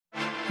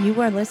You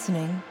are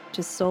listening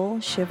to Soul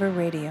Shiver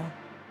Radio.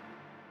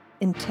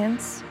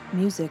 Intense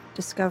music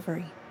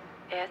discovery.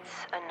 It's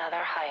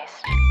another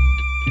heist.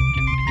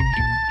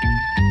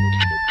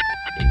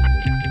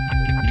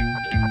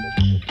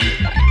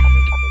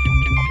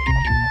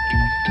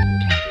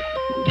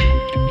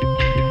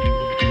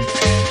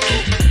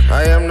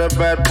 I am the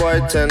bad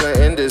boy tenor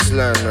in this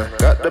land.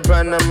 Got the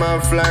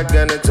Panama flag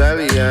and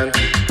Italian.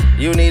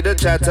 You need a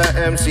chatter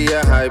MC,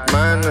 a hype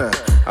man.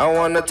 I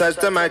wanna touch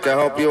the mic, I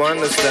hope you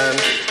understand.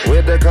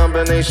 With a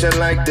combination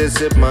like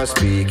this, it must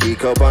be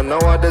Kiko, but no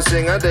other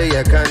singer there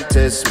you can't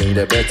test me.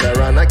 The better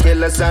run, I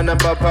kill a sound and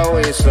pop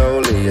away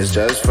slowly. It's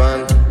just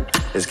fun,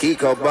 it's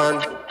Kiko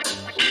Bun.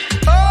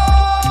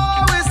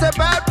 Oh, it's the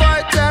bad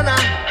boy tenor.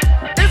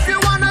 If you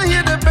wanna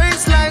hear the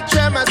bass like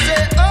tremor,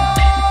 say,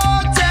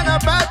 oh, tenor,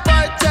 bad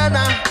boy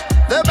tenor.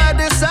 The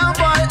baddest sound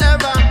boy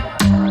ever.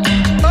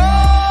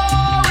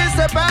 Oh, it's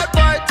the bad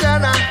boy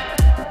tenor.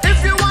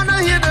 If you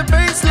wanna hear the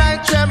bass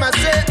like tremor,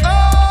 say,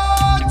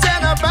 oh,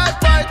 tenor, bad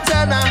boy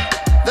tenor.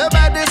 The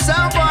baddest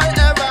sound boy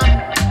ever.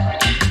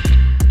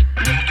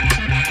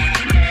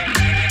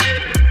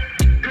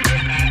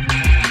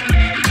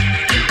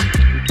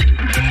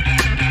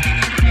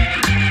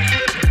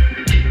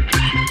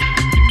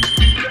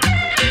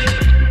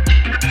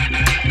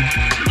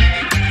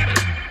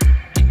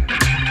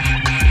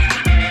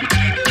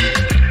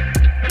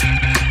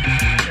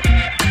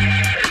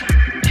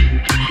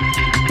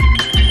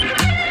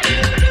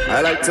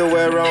 I like to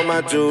wear all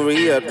my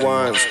jewelry at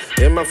once.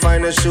 In my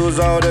finest shoes,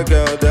 all the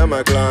girls, them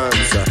my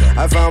glance.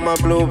 I found my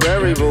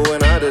blueberry boo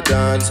and how to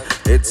dance.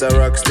 It's a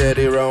rock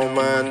steady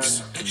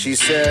romance. She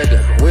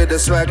said, with a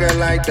swagger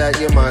like that,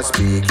 you must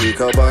be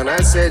Kiko Bun. I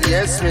said,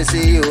 yes,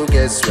 missy, you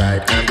guess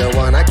right. I'm the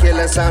one, I kill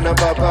a sound and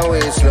pop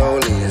away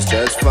slowly. It's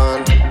just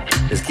fun,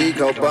 it's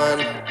Kiko Bun.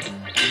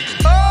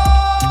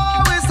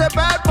 Oh, it's the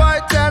bad boy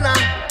tenor.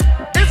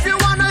 If you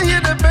wanna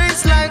hear the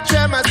bass like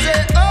tremor,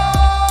 say,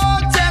 oh,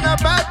 tenor,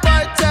 bad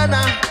boy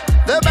tenor.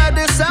 The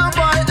baddest sound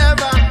boy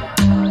ever.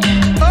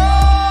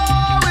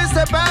 Oh, it's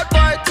the bad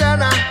boy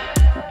tenor.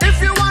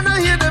 If you wanna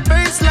hear the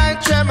bass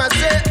like tremor,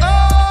 say,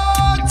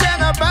 oh,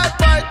 tenor, bad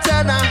boy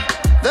tenor.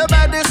 The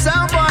baddest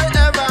sound boy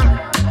ever.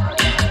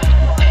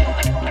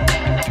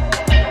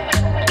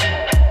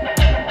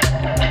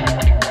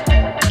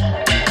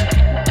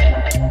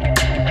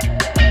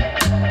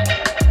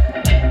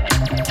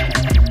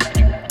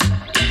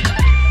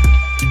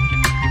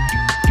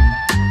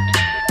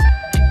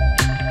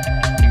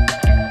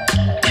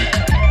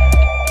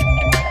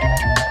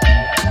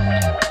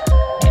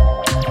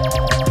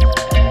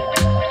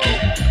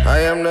 I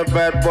am the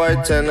bad boy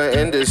tenor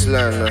in this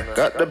land.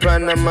 Got the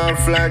Panama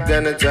flag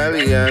and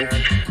Italian.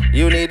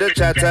 You need a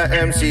chatter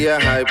MC, a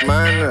hype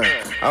man.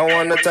 I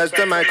wanna touch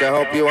the mic, I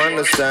hope you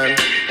understand.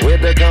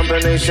 With a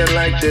combination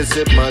like this,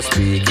 it must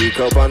be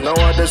Kiko, but no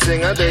other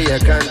singer there you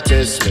can't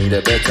test me.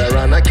 The better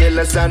run, I kill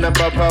a sound and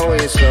pop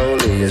away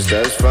slowly. It's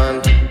just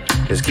fun,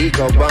 it's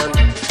Kiko Bun.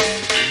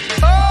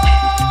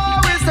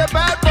 Oh, it's the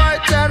bad boy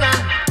tenor.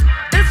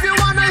 If you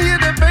wanna hear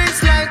the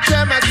bass like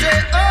tremor,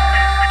 say,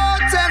 oh,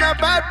 tenor,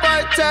 bad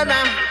boy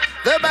tenor.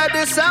 The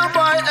baddest sound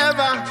boy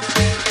ever.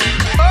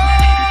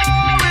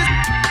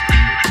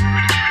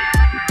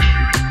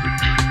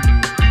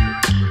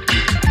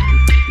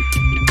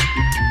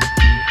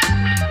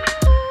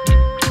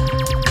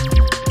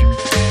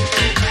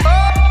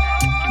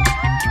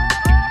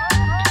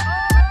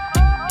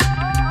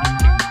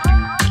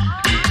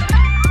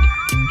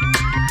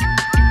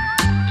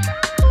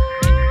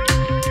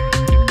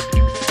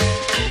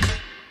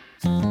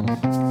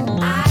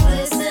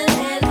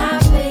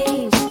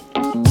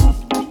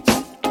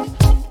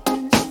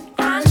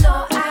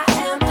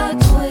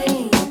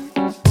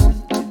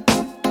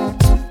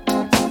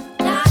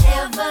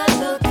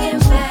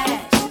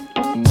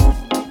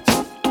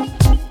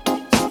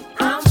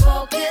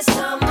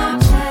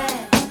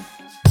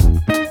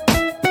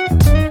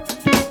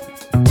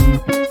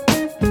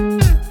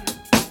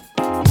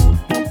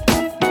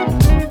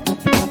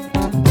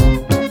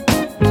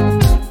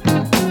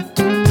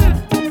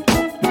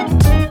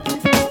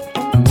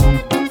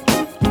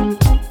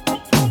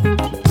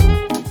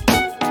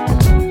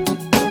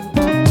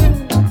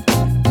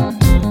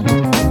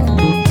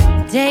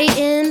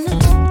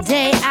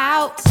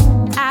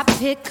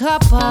 Pick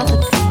up all the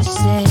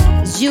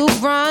pieces. You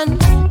run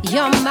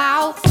your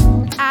mouth,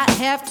 I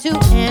have to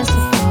answer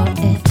for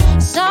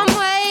it. Some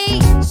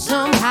way,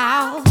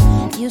 somehow,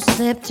 you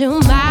slipped to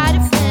my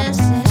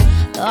defenses.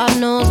 God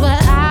knows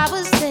what I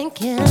was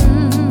thinking.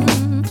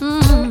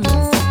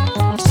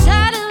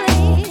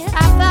 Suddenly,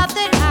 I felt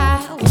that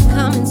I was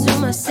coming to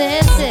my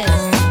senses.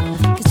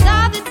 'Cause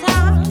all the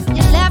time,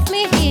 you left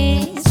me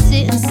here,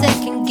 sitting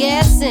second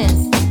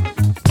guessing.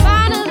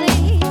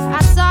 Finally,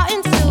 I saw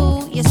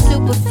into your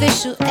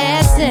superficial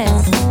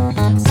essence.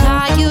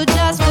 Saw you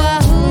just for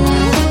who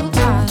you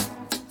are.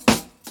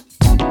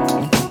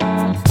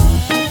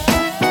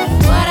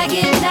 What I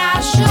give now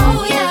to show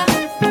ya,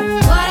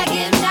 what I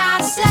give now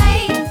to say.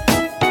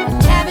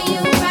 Having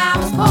you around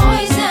was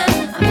poison.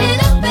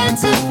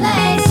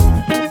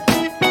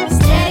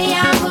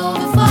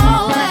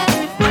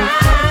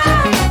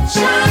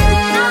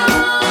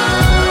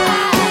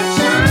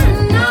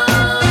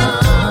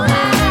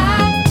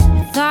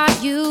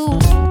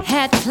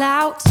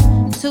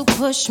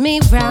 push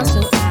me round,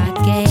 so I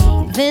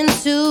gave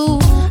into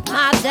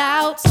my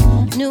doubts.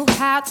 Knew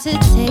how to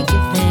take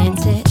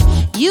advantage.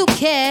 You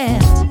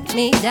kept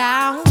me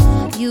down.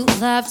 You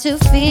love to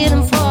feel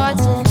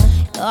important.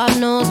 God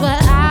knows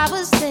what I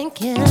was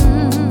thinking.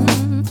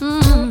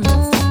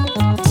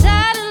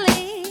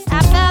 Suddenly,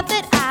 I felt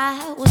that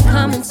I was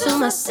coming to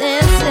my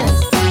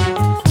senses.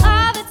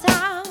 All the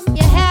time,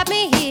 you had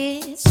me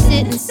here,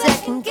 sitting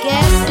second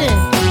guessing.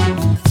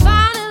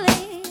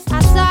 Finally,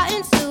 I saw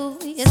into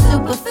your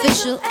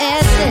superficial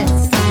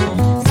essence.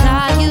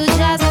 Saw you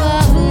just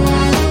for who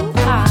you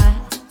are.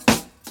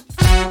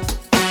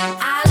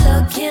 I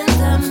look in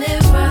the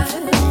mirror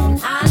and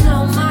I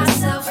know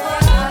myself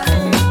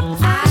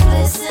worth. I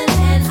listen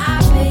and I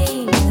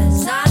beam,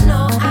 'cause I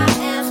know I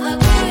am a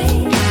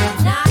queen.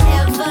 Not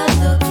ever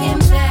looking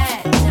back.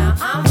 Now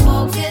I'm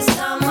focused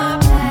on my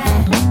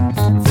path,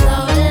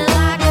 floating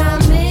like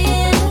I'm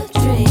in a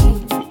dream.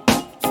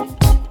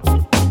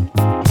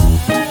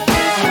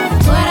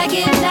 What I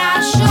give now,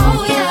 show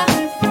ya.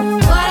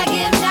 What I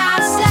give now,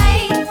 say.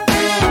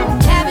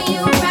 Having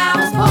you around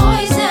was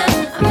poison.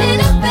 I'm in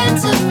a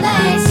better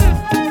place.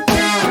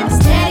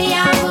 Steady,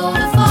 I'm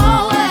moving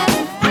forward.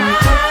 I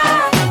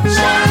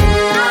shine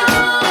on.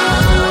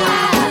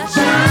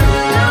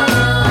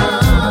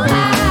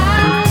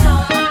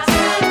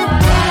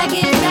 What I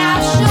give now,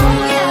 show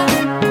ya.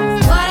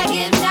 What I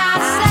give now,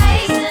 say.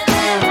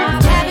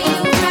 Having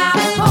you around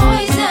was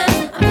poison.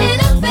 I'm in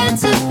a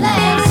better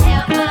place.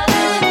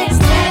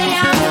 Steady,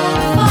 I'm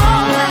moving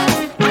forward.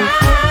 I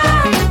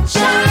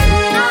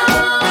shine on.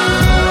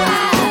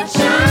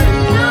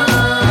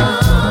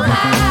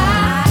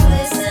 I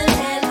listen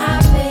and I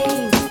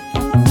beam.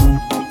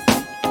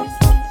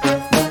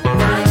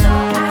 I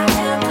know I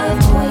am a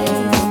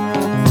queen.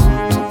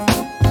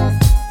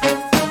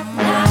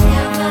 Not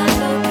ever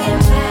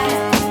looking back.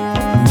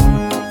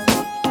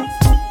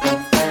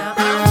 Now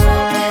I'm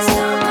focused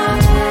on my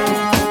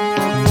path.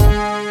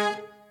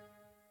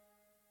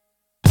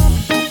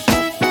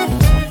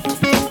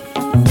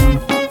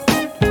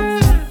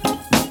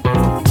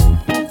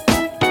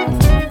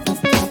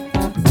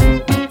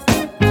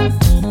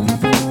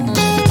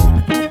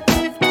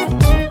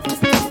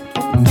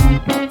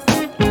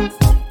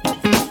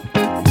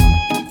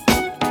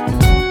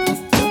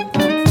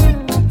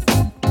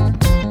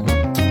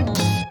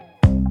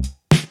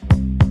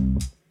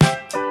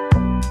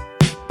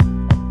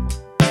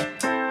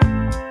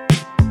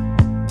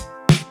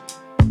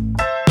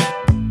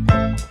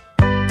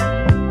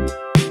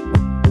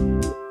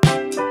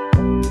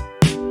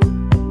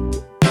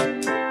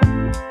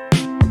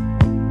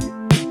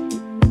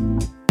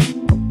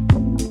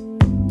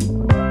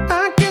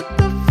 I get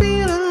the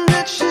feeling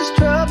that she's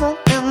trouble,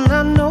 and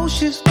I know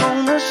she's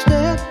gonna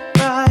step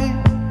right.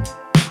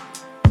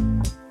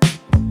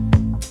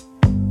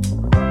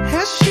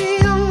 As she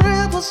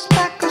unravels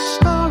like a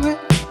story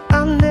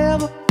I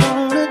never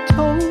only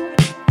told.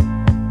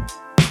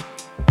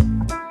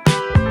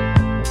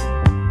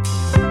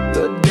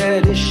 The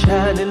daddy's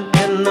shining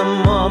and the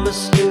mama's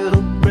still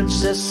a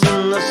princess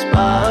in the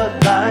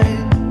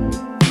spotlight.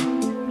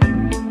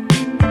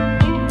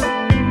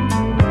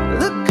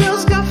 The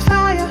girl's got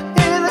fire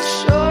and it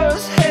sure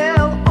as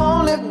hell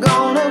only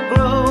gonna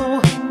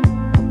grow.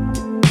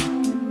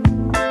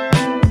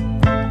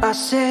 I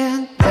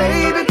said,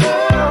 baby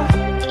girl,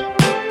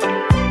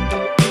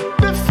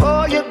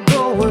 before you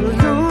go and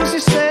lose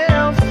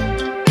yourself,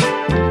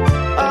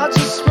 I'll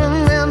just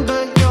remember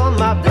you're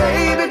my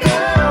baby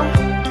girl.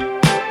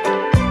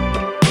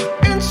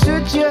 And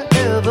should you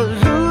ever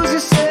lose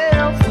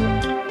yourself,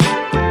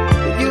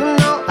 you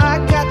know I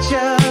got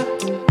you.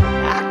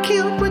 I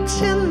can't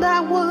pretend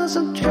I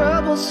wasn't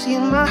trouble. See,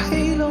 my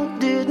halo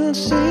didn't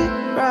sit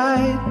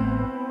right.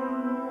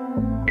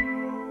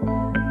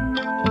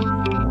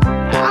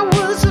 I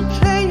was a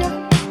player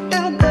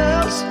and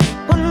girls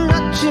were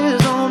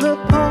notches on the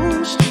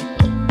post.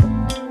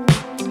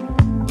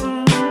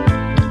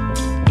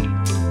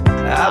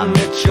 I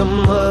met your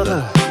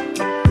mother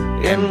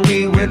and we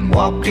went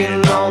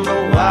walking on the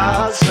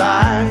wild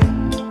side.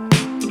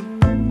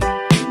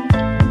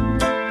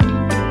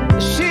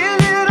 She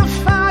lit a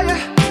fire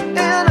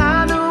and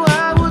I knew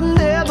I would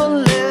never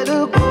let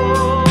her go.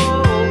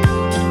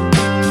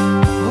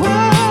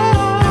 Whoa,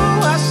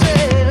 I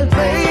said,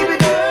 baby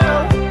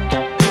girl,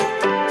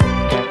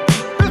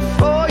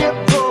 before you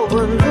go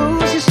and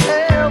lose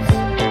yourself,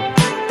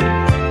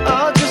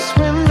 oh, just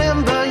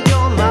remember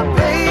you're my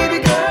baby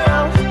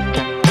girl.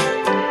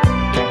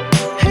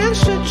 And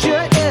should you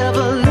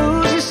ever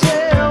lose yourself,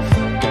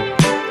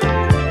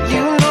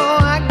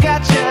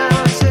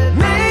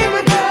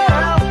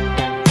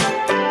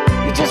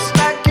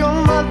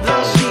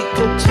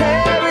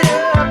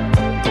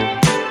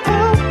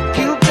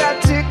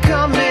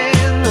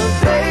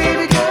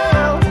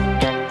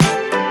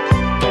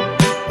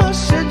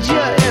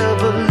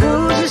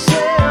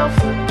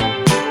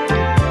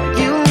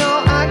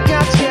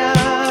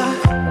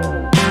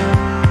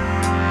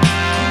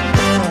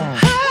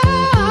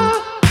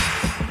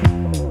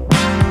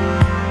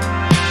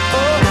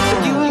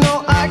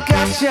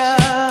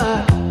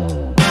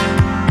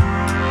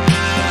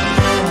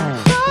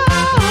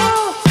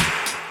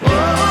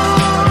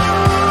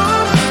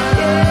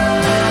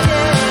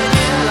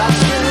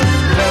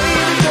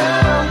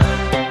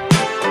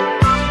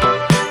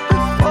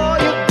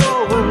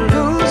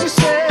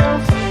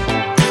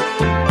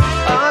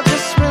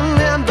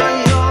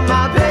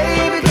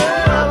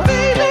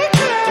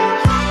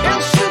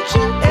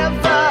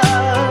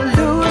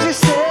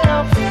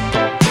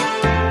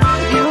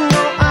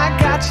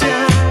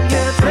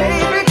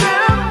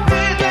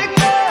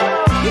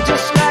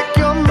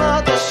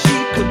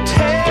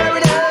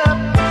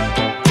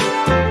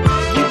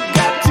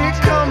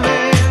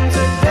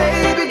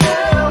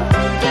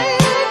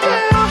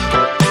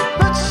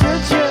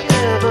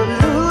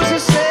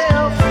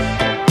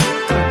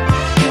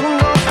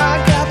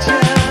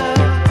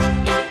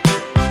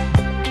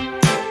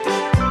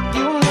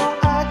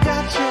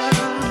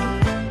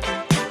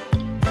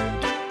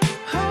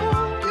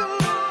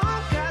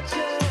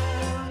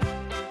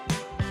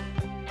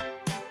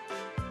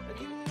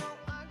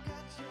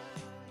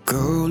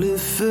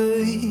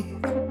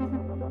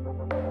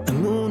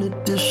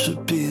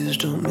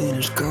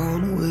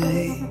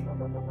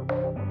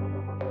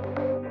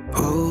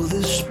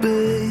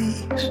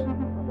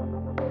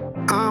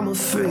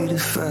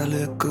 I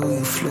let go,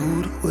 you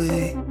float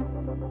away,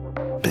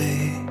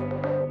 babe.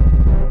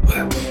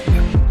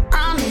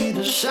 I need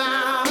a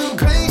sign of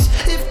grace.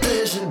 If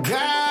there's a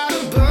God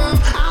above,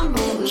 I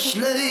know it's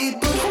late,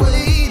 but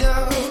wait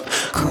up.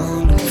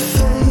 Call it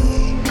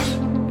fate.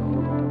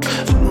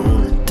 The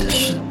moon that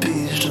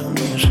disappears don't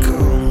mean it's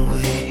gone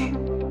away.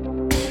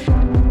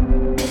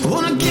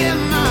 Wanna get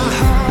my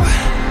heart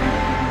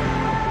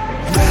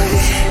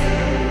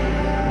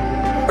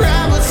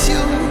right with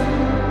you.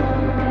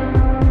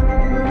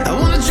 I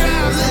wanna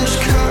drive this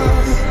car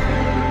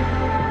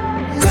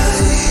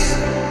right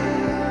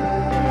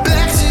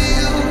back to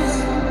you.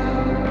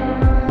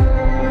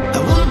 I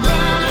wanna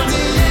burn out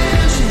the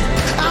engine.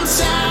 I'm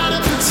tired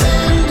of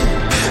pretending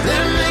that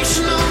it makes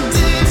no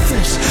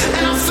difference,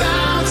 and I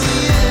found the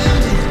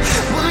ending.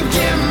 Wanna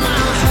get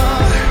my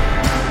heart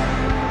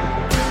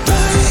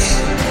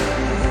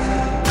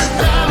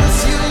right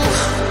with you.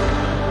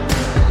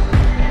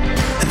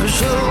 If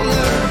it's all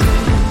I do,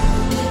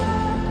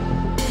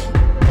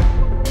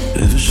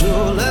 if it's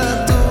all I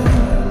do.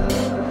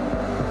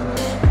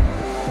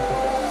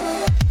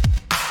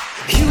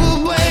 You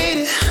were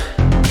waiting,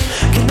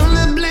 can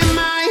only blame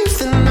my youth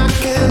and I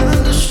can't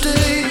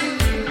understand.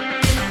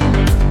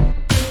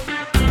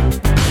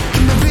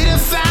 Can we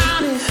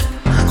redefine it?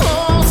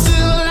 Oh,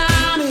 still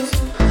line it,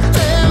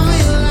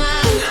 every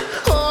line,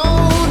 oh,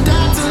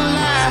 dot to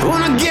line. I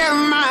wanna get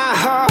my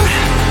heart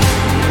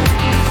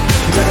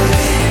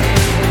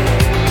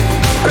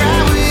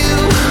right with you.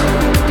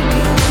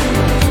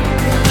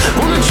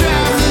 Wanna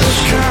drive this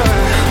car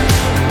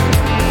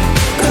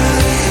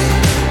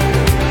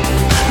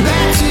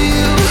back to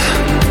you.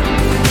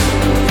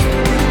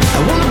 I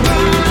wanna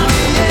burn out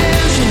the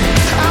engine.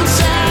 I'm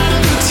tired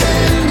of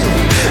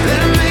pretending that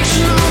it makes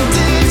no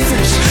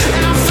difference,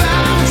 and I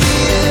found the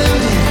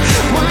ending.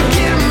 Wanna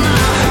get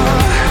my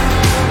heart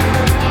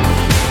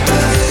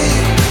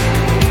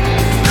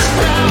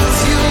right with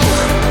you.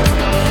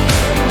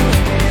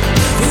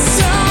 It's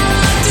all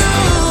I do,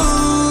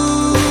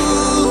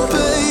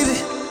 baby.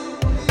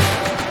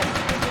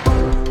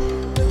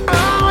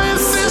 Oh,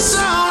 if it's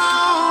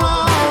all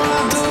I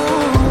do.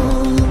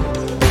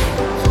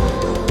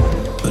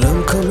 But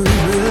I'm coming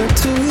back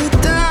to you,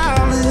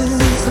 darling.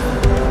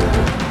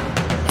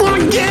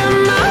 Wanna get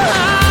my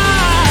heart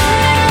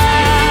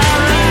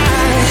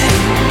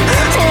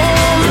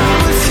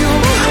with you.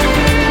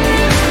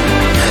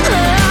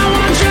 I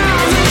wanna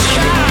drive this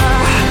car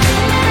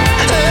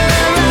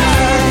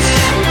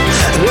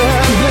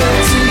right back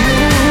to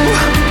you.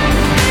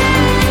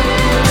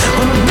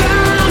 Wanna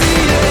burn out the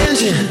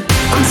engine.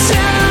 I'm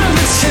tired of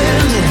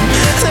pretending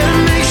that it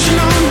makes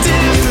no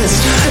difference,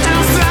 and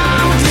I'm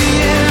fine with the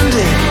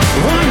ending.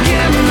 Wanna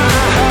get my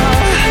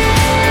heart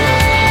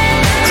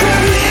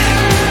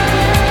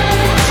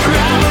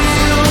right with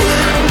you.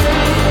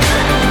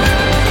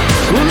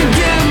 Wanna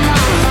get my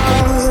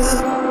heart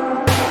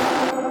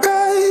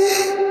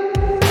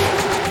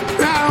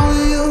right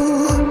with you.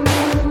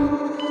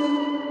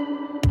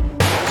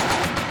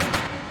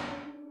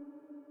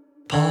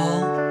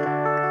 Paul,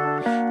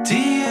 do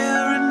you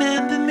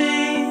remember me?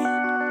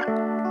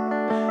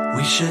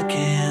 We shook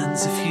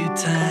hands a few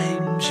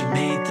times. You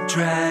made the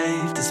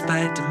drive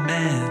despite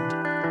demand.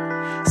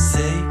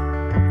 Say,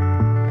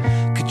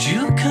 could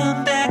you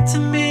come back to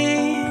me?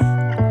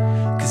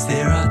 'Cause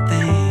there are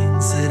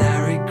things that I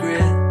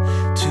regret.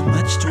 Too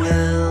much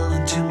dwell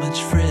and too much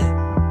fret.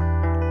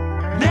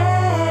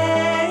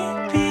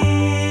 Maybe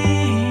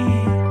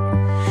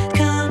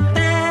come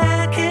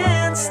back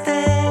and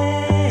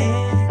stay,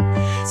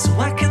 so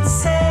I can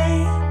say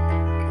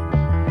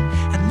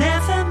I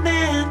never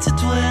meant to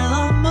dwell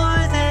on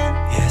more than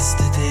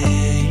yesterday.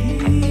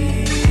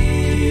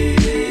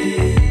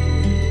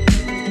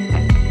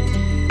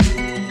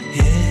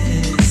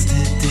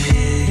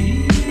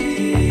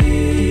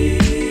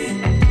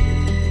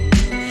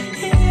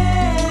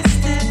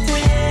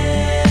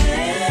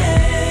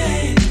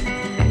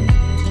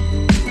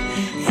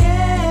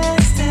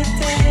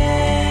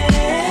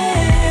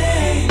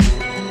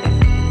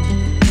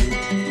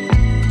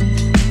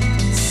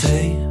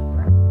 Say,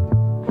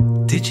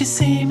 did you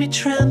see me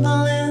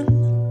trembling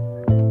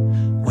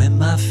when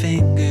my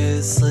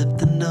fingers slipped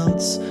the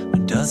notes,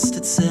 when dust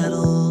had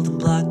settled and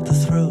blocked the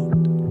throat?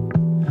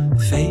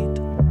 Fate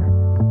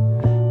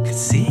could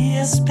see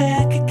us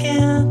back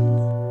again,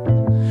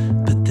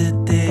 but the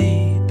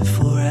day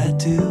before I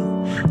do,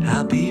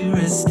 I'll be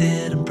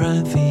rested and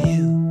primed for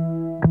you.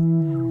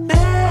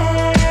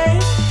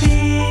 Maybe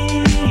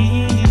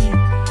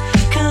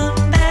come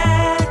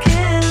back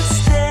and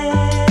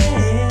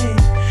stay,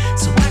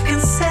 so I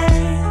can say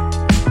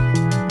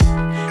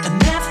I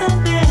never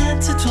meant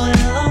to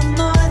dwell on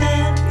more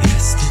than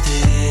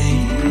yesterday.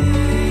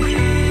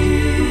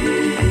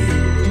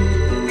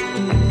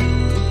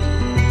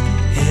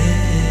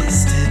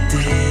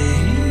 Yesterday.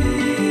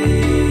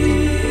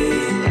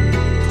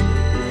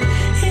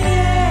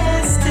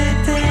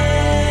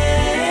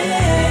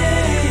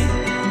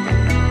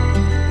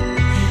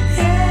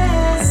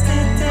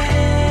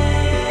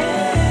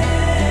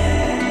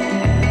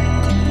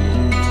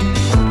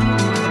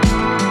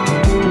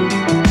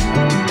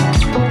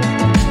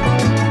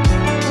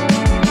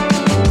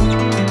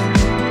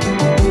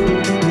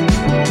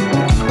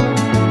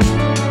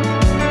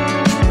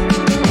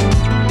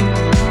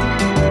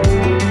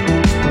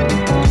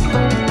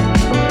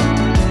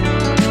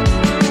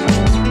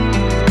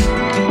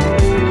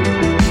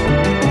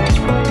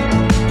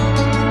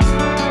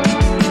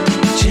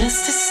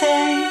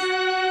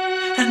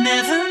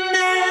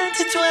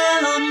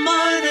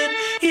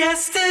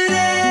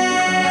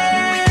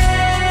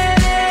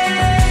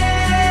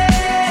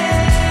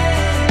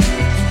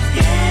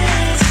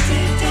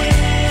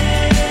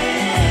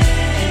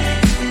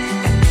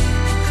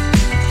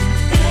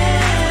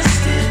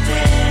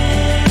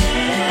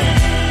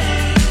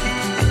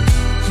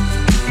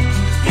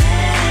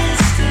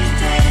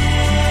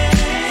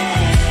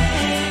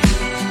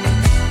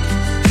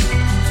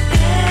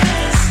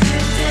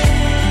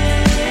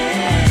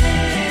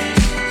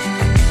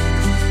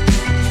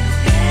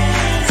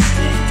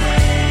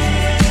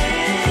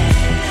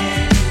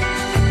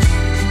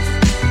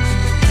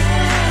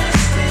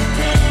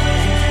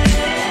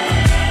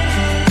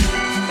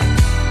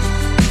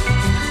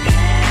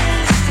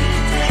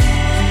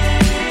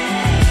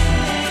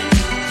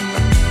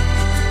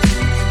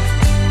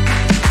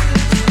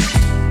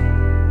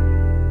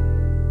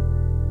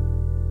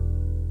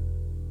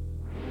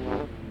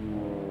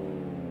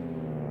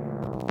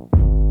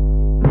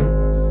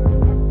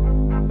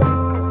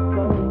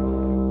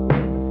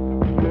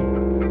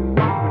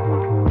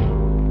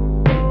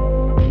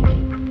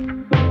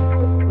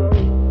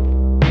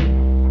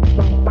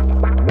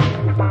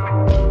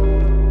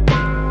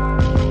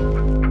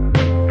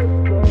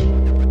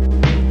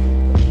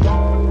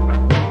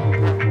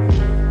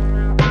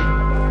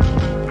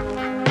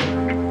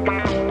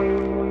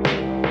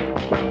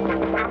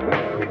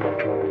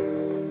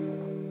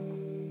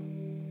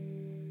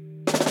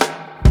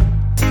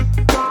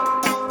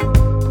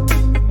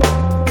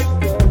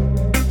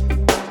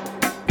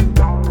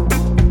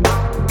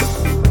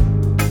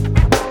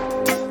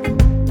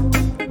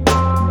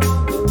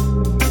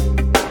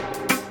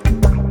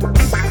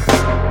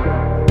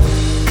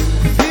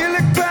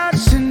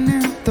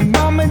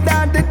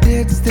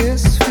 hits,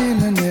 this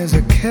feeling is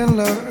a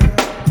killer.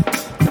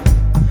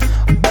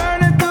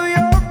 Burning through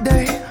your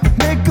day,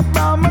 make a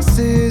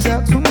promises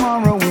that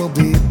tomorrow will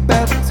be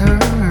better.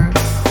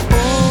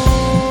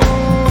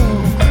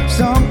 Oh,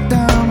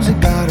 sometimes you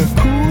gotta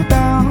cool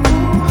down,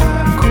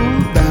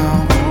 cool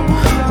down.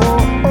 Oh,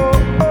 oh,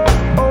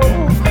 oh,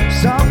 oh,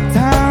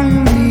 sometimes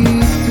you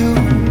need to.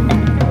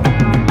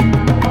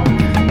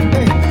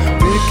 Hey,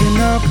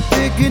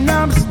 picking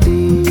up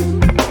steam.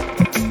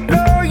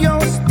 Lower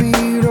your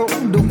speed, oh,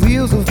 the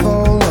wheels will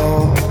fall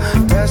off.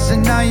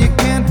 Pressing now you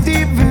can't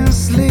even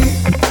sleep.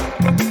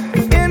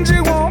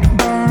 Engine won't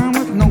burn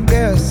with no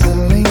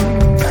gasoline.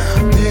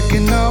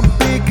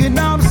 Picking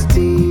up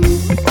steam.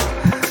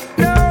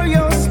 Lower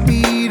your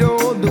speed,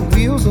 oh, the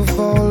wheels will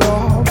fall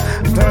off.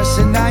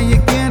 Pressing now you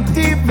can't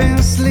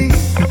even sleep.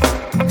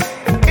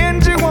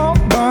 Engine won't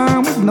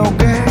burn with no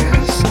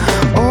gas.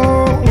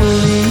 Oh,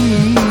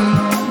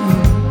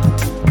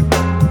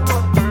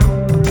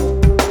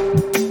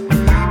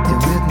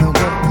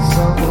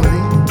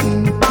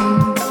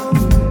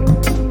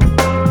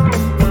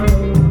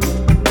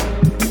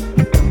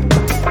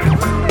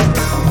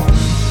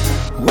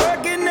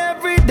 working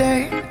every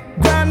day,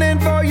 grinding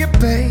for your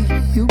pay.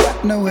 You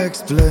got no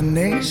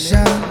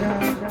explanation.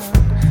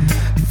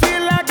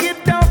 Feel like it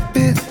don't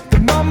fit the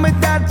moment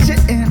that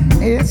you're in.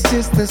 It's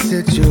just the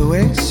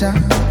situation.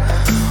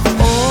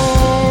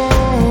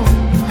 Oh,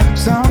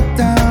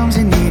 sometimes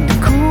you need to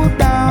cool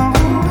down,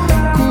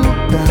 cool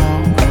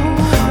down.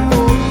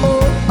 Oh,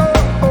 oh, oh,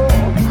 oh,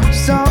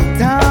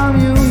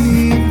 sometimes you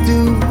need to.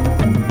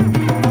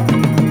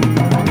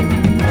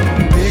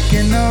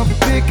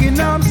 Picking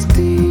up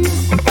steam.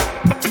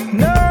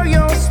 Know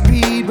your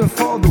speed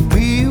before the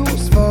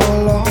wheels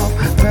fall off.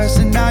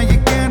 Pressing now you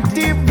can't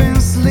even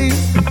sleep.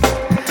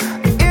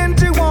 The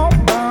engine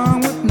won't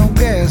burn with no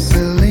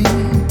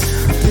gasoline.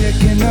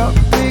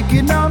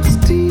 Picking up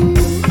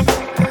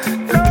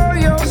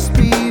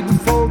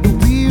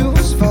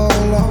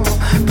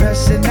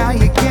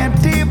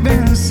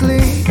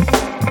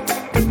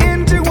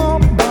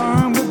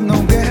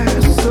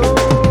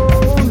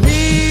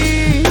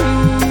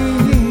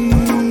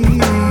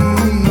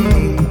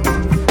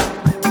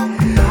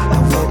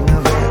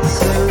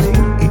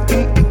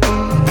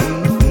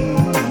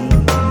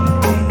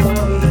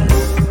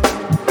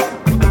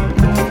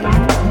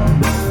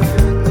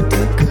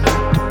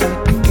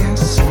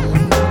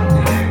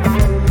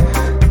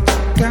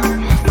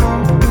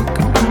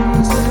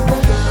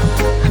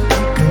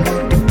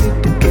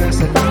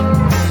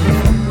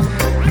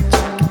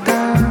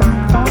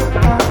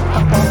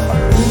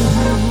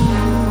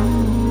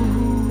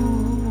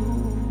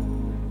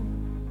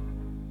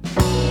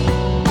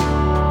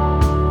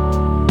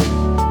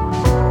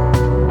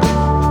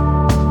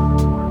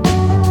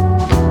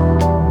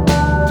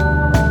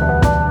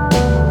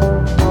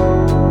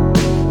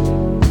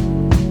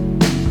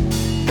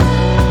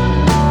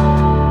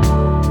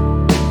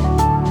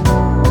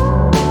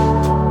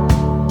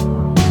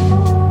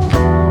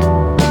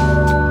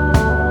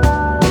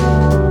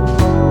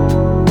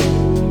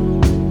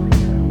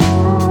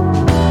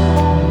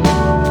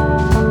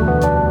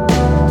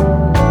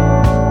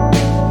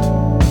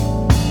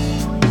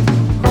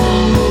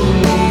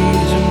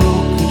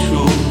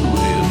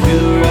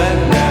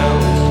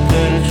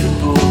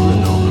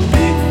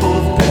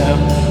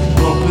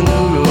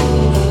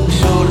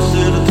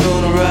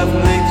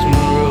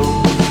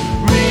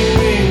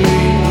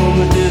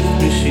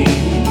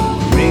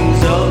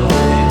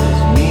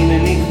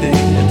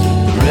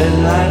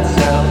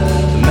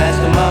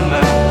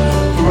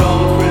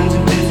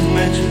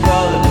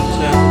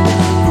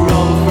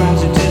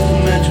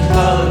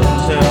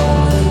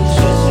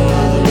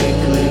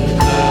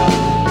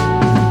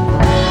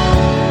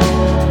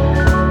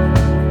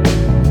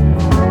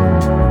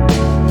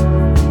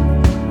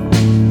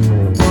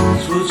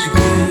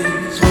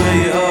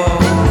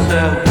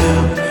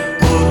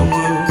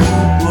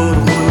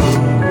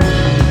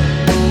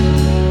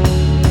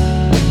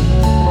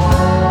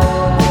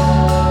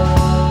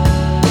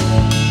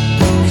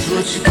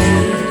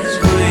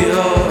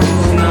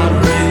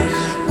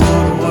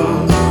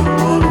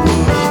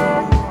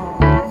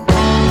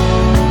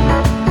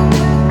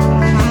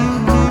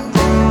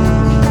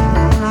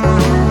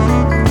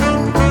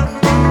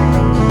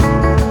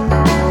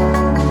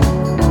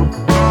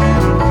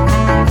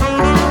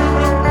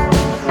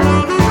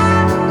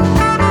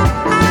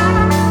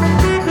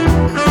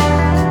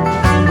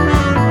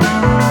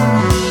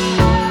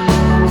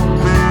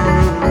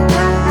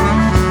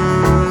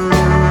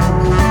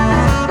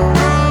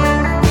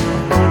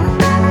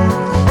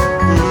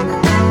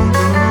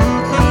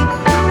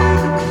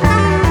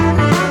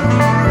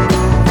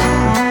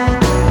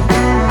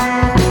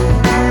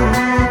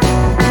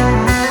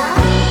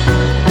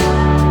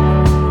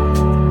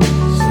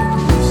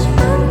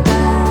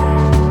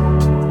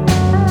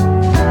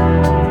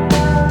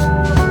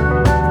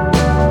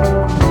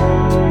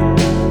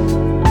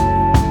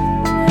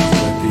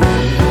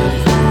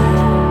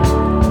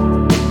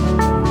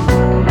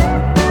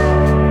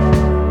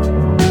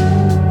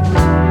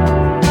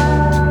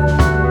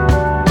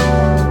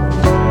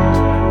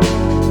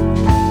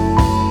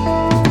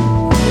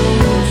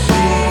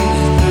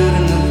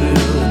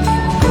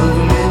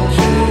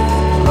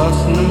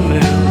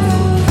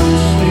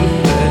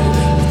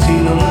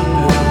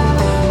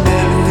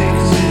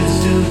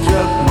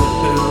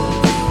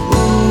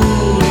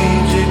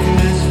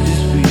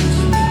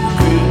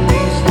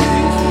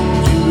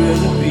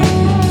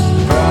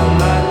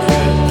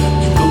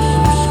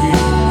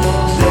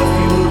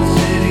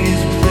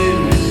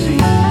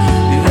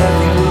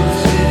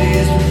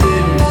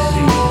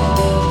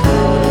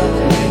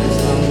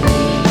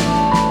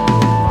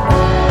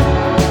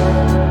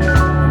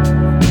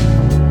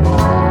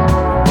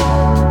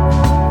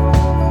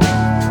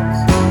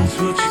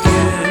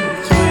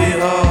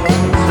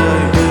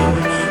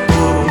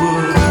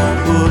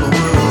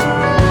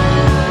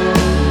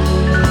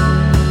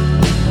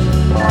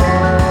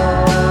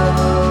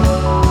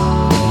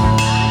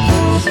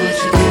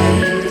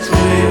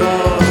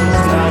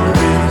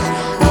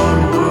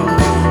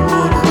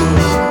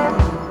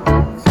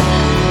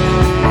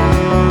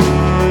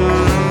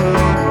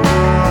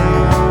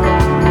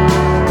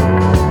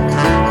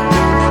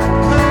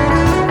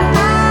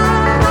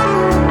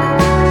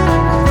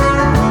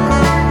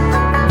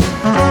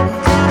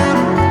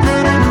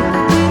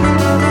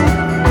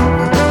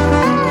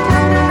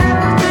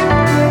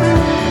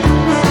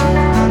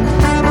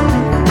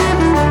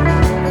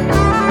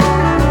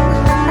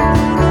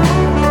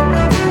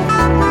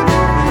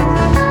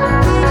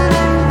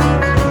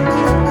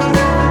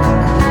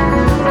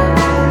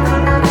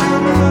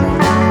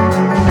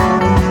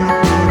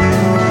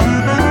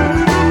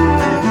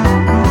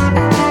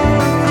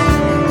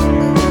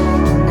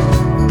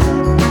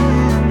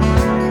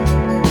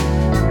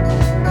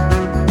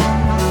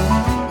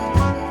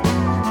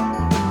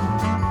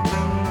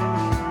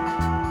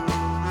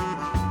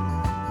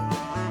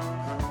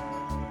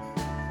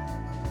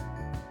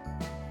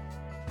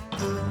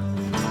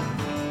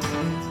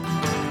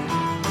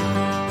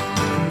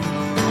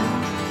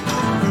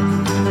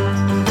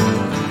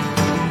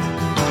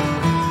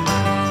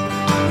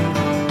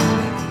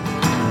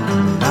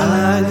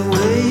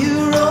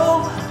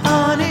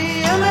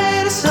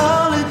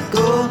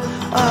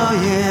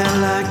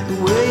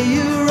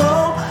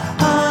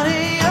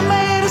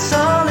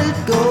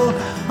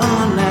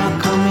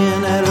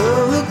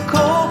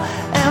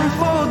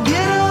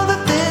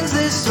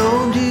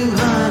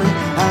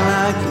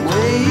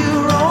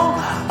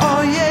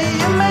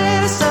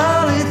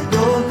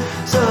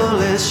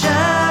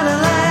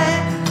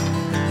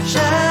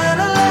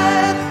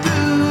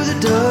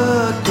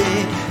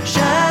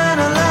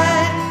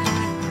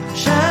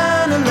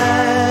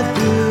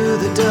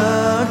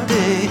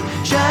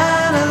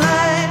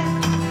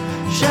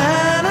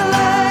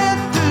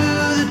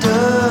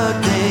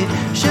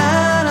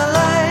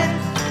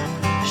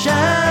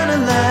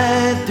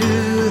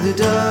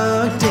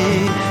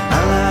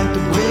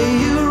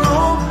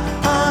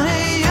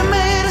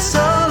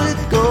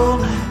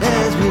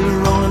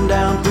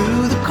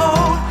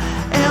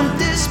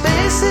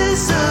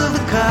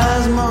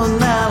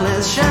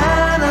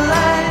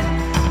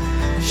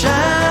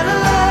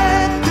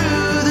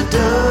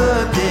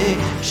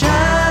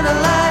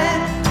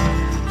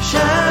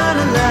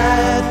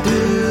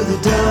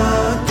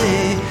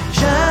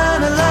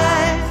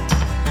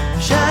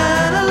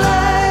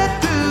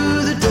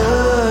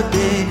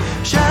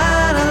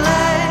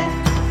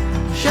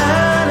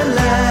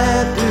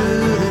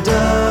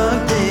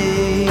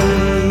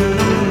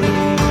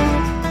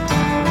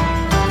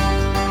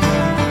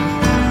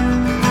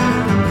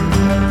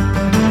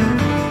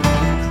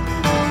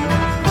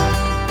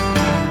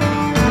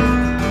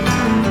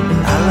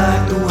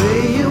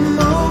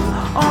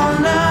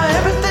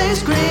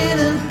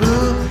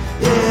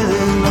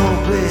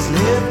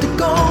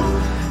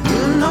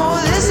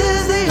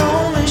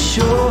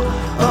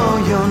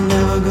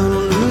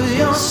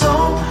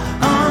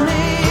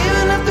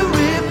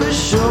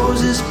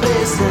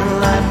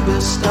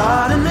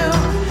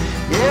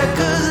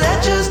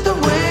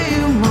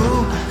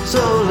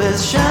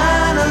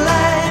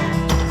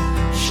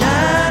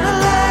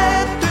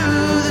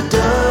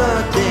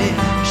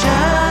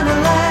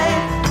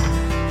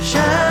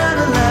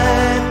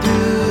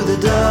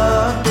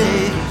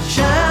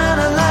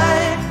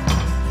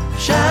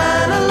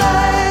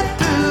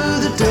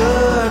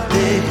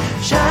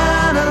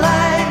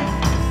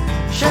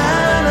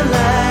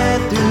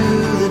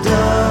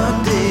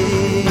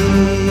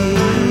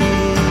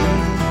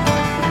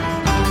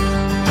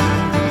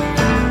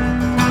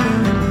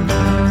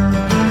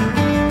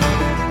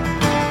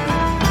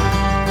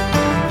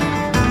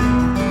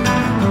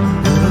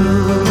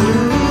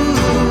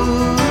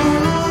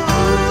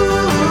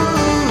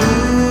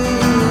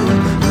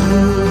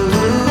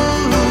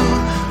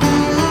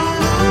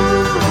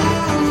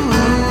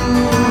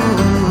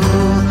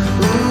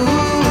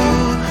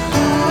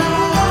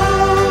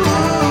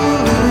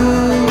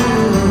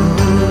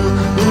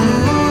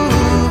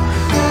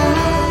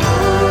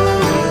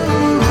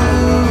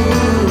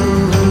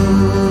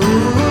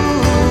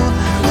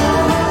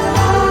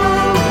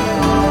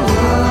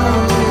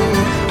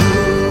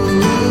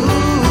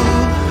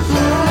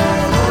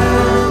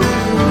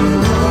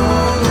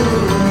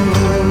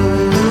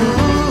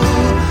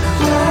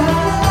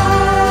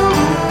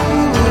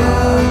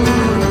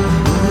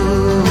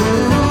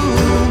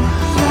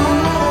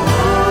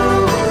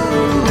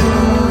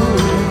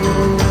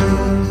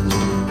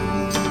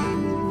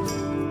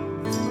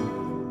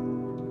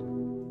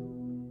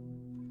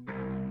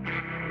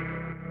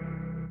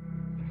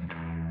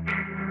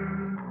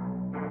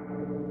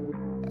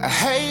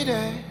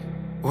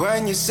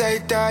you say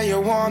that you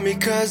want me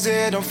cause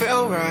it don't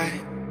feel right.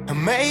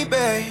 And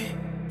maybe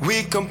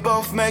we can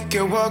both make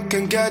it work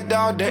and get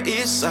out the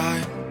east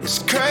side. It's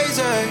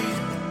crazy,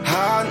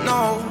 I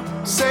know.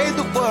 Say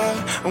the word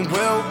and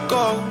we'll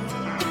go.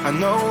 I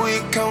know we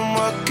can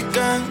work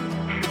again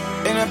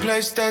in a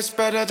place that's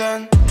better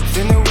than.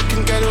 Think that we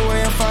can get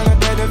away and find a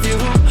better view.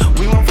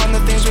 We won't find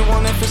the things we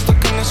want if we're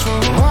stuck in this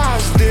room. Why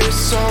is this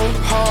so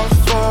hard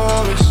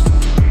for us?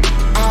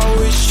 I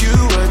wish you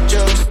would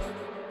just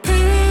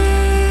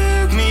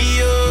pick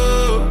me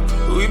up.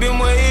 We've been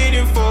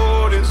waiting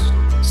for this.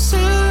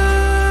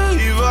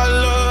 Save our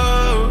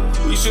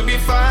love. We should be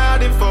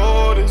fighting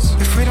for this.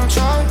 If we don't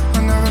try,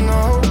 I never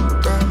know.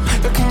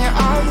 Look in your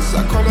eyes,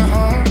 I call it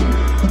home.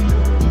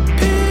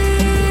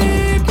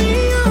 Pick me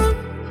up.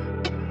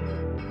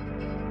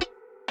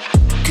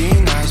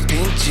 Green eyes,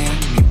 pink jean,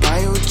 me buy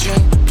you a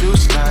drink. Blue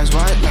skies,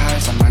 white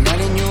lies, I'm not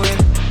letting you in,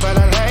 but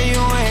I let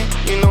you in.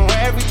 You know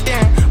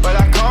everything, but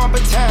I can't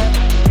pretend.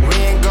 We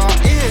ain't got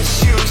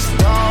issues,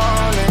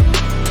 darling.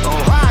 Oh,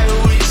 why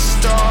are we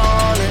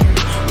stalling?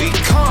 We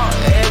can't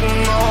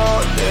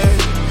ignore this.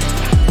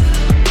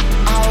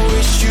 I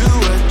wish you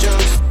would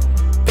just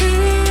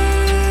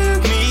pick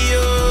me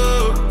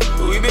up.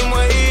 We've been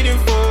waiting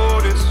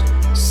for this.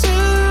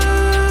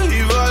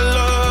 Save our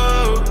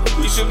love.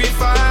 We should be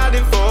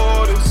fighting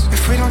for this.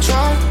 If we don't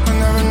try, we'll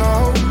never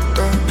know.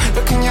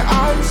 Look in your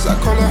eyes, I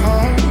call it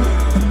home.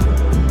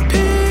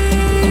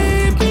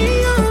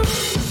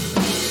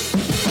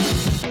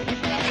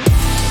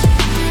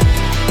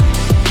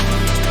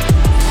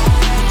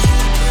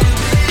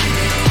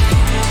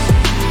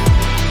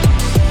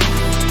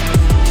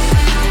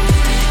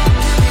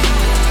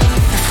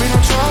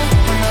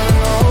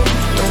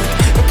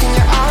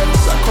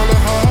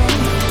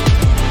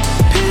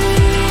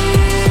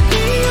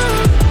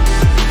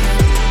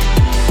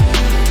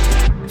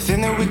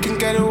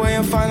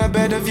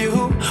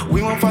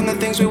 We won't find the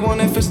things we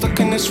want if we're stuck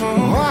in this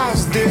room. Why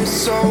is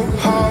this so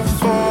hard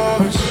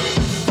for us?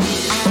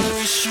 I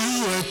wish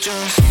you would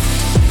just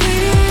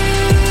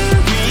pick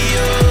me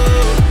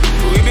up.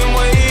 We've been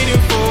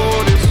waiting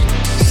for this.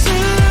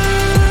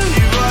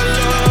 Save our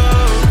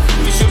love.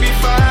 We should be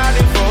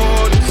fighting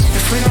for this.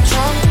 If we don't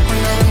try,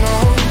 we'll never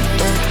know.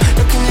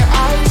 Look in your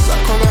eyes, I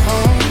call it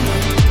home.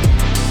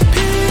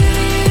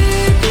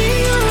 Pick me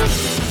up.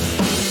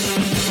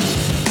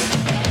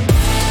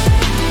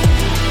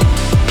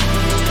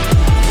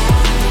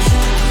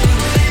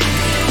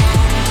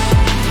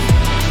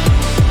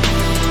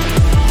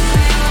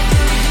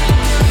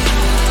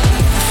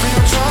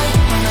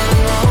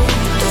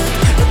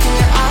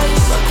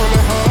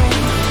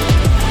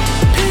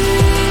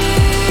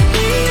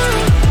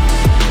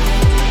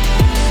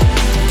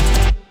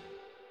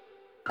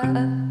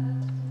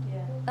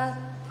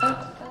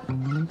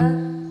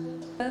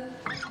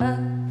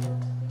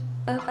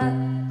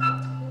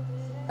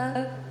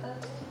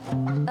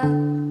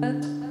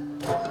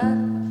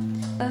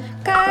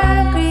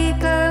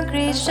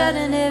 Concrete,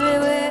 shutting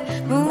everywhere.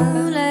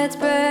 Moonlight's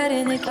bright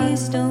in the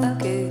Keystone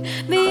Gate.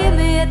 Meet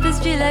me at the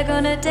street light,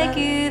 gonna take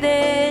you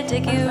there.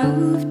 Take you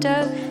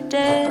rooftop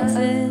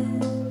dancing.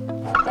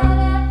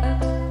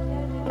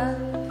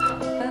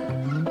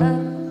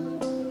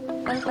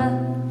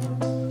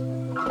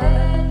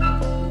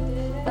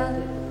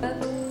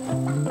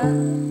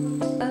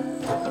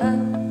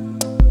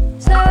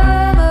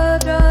 Summer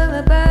throwing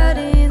my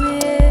body in the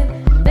air,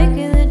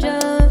 making the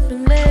jump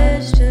from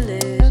ledge to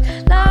ledge.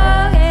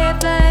 Long hair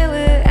flying,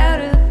 we're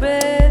out of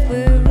breath,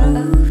 we're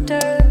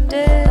rooftop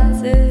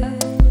dancing.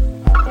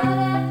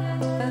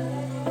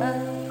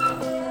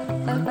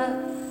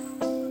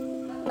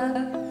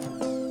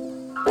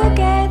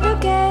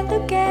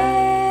 Look at,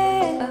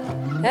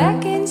 I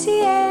can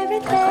see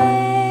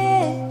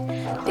everything.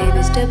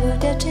 Babies double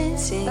dutching,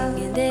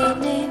 singing their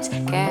names,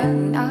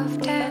 counting off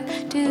time,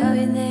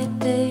 doing their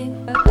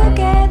thing. Look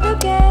at,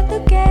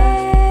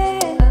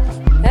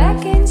 I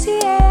can see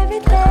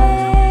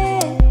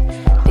everything.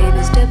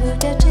 Babies double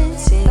dutching,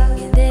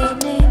 singing their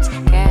names,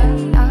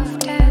 counting off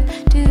time,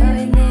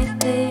 doing their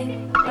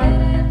thing.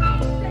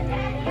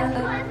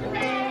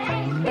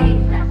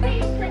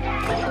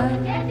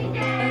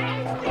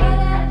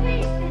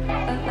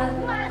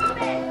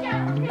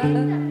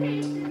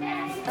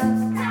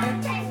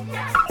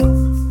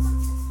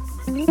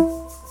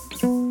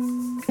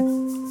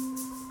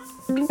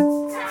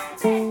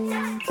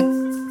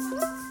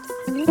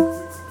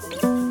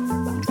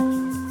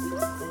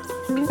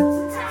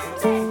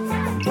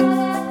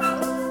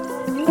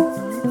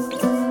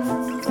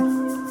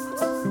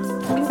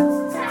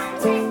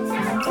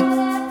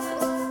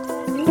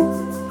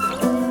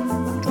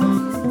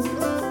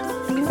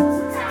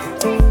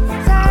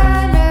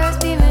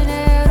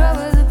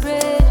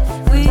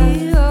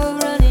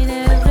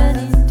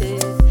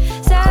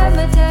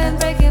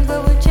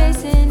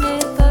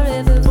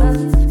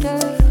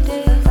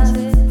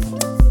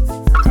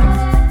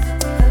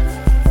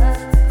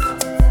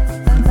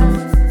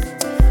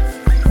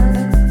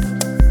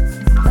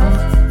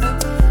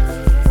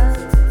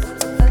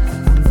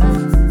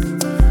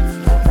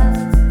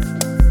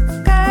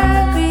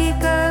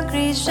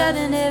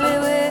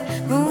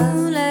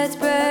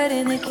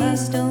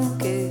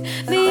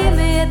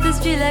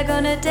 street light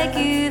gonna take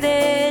you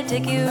there,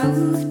 take you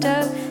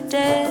rooftop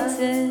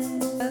dancing.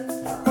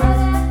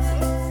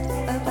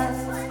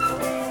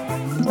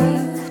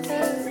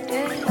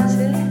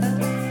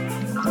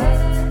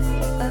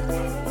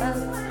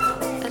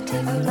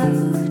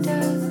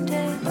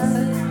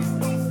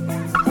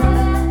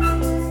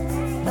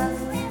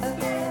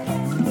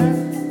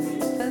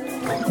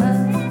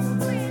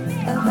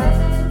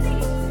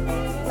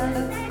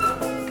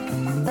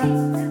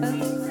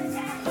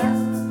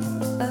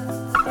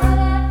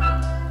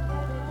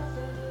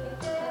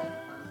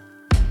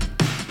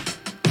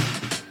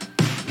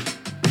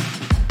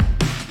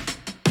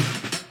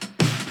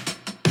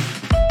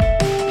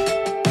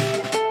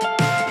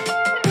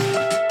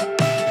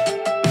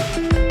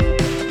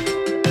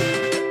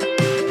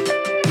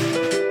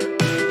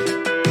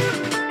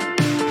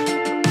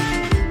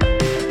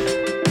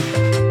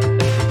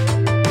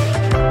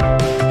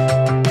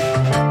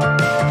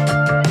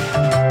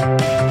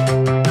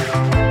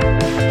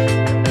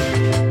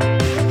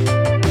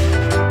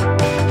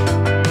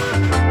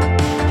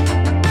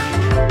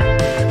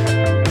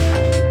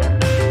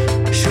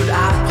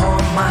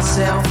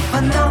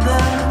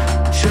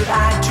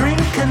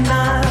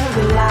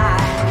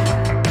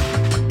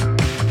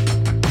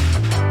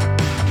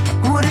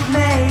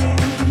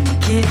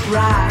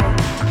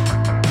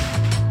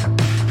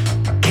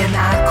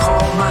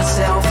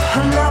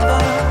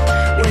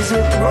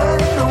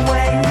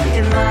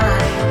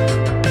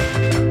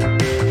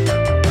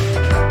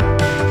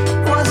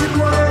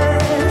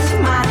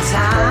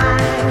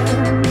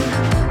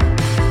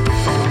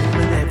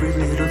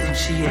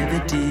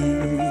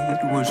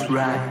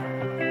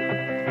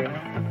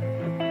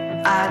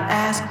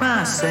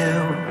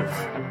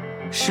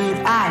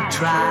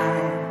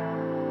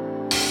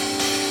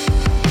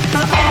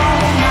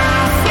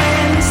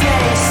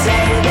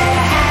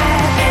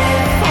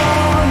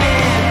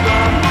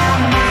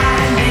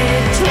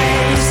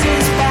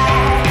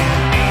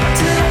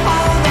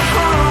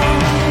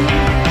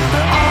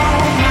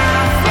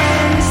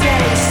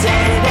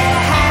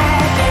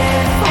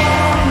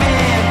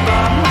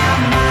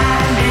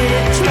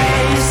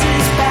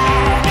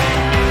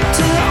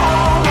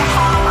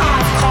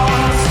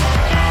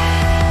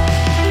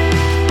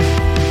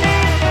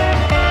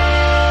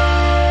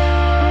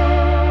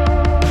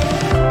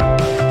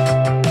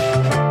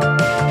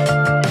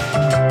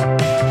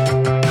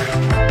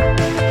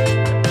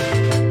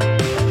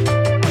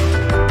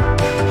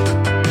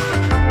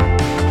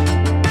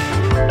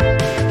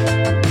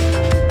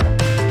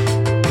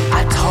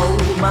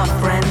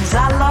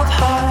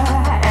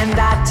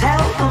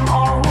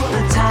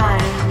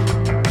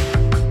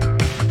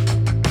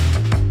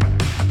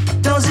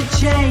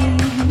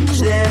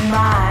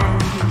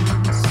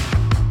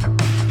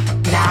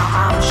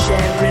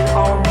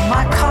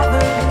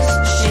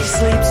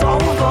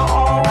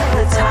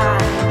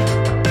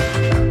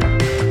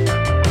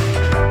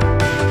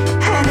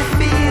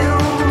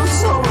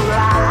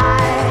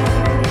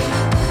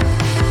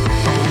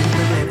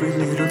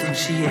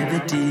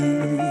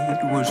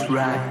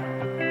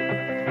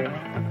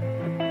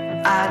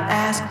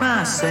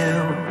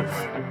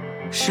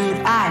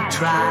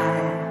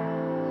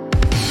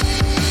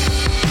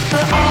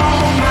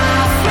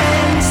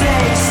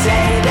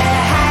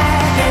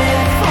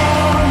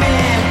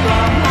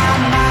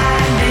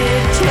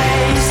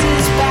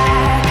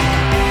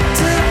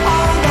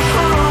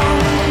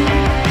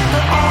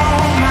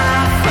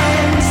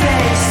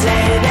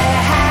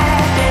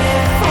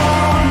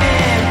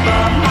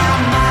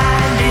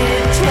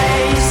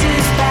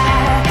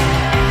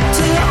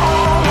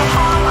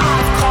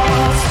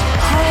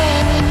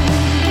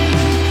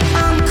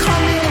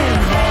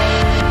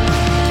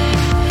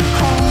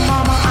 Home,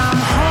 mama, I'm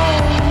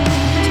home.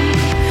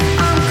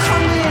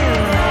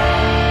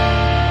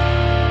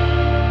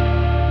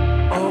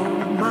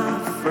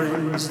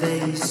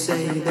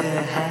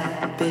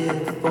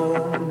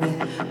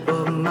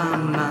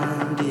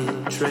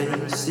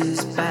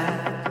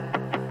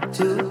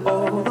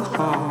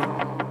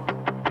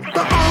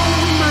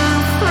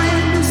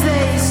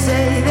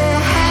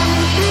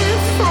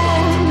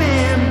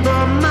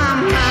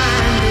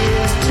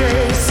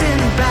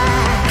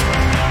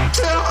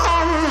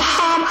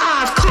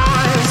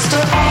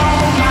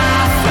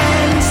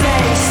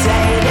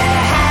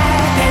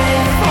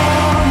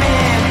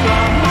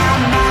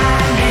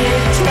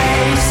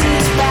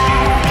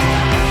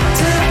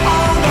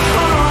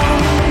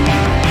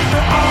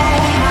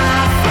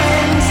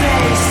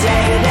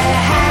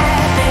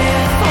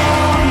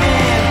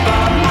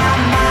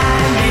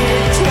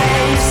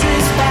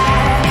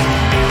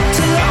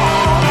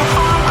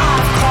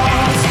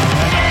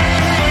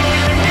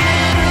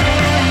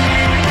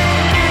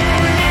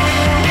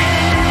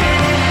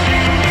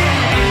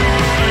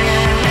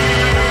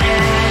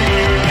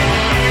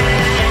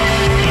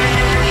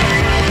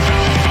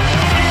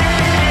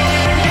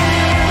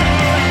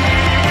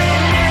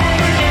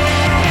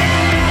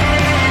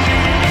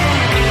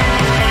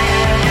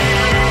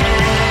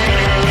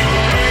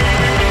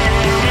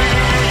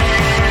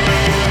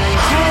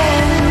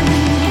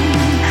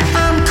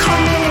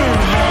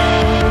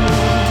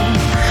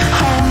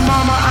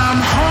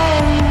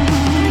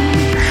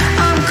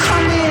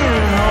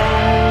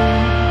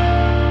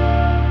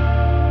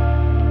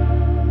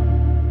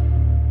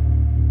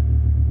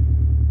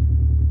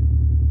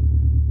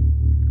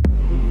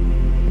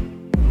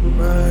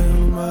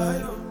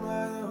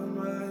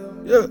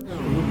 Yeah.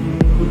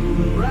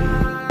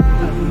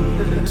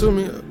 To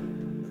me.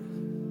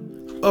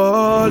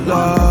 Oh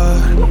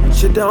Lord,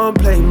 she don't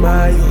play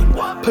my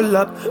youth. Pull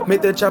up,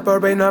 make the chopper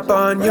rain up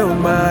on you,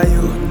 my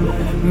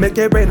youth. Make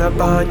it rain up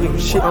on you.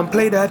 She don't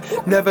play that.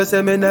 Never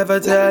say me, never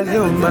tell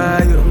you,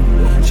 my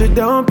youth. She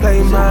don't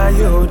play my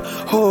youth.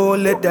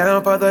 Hold it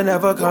down, Father,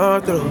 never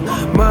come through.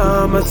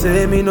 Mama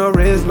say me no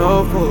raise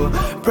no fool.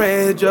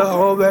 Pray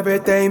Jehovah,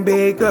 everything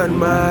be good,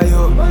 my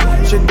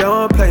youth. She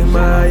don't play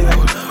my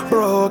youth.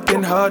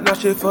 Broken heart, now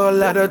she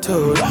full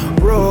attitude.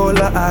 Roll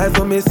her eyes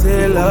when me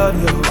say love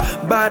you.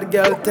 Bad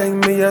girl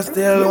think me, I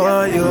still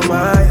want you,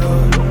 my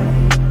youth.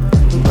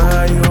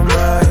 My youth,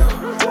 my youth.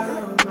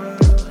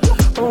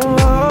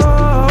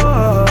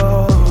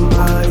 Oh,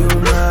 my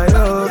youth, my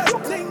youth.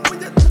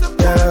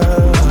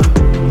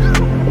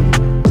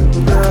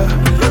 Yeah.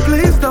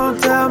 Please don't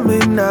tell me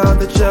now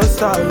that you're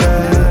sorry.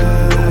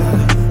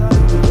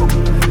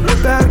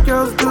 Bad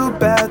girls do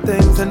bad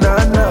things and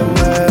I know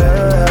it.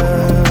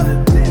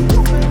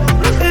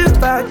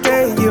 If I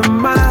gave you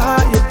my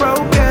heart, you're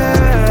broken.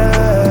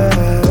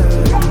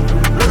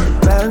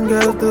 Bad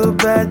girls do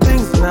bad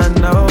things and I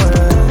know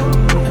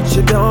it.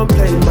 She don't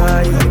play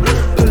my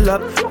youth. Pull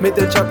up, make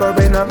the chopper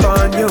rain up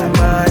on you,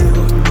 my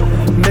youth.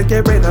 Make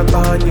it rain up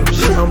on you.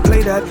 She don't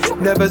play that.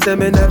 Never say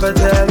me, never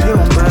tell you,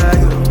 my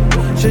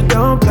youth. She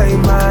don't play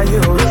my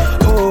youth.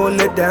 Hold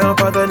it down,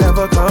 Father,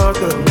 never come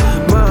through.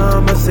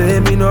 Mama say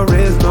me no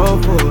raise no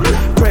fool.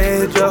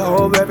 Pray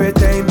Jehovah,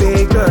 everything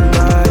be good,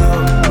 my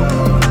youth.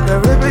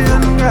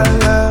 Caribbean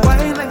girl,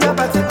 wine on your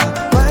body,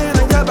 wine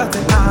on your body,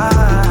 ah.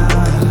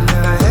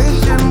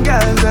 Haitian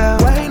girl,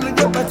 wine on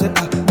your body,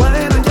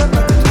 wine on your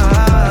body,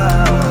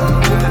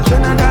 ah.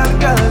 Trinidad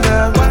girl,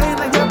 wine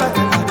on your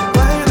body,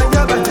 wine on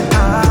your body,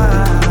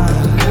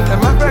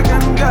 ah.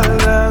 African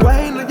girl,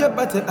 wine on your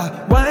body,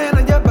 wine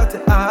on your body,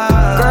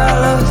 ah. Girl,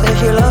 love say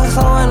she loves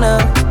someone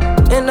else.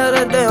 End of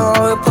the day,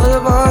 always pull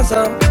up on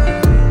herself.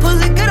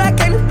 Pussy good, I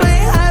can't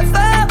explain how I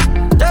felt.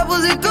 That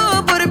pussy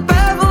good, but it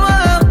bad for my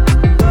health.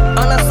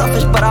 I'm not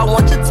selfish, but I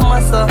want you to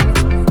myself.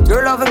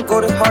 Your love and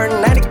golden heart,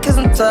 and that kiss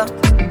and tough.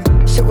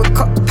 Shit with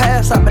cut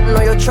pass, I've been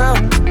on your trail.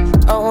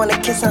 I wanna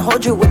kiss and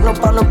hold you with no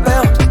bottle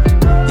bell.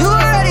 You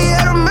already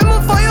had a memo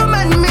before you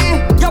met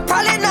me. You're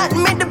probably not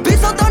meant to be,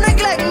 so don't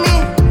neglect me.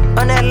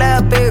 On that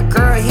little big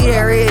girl, he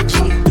that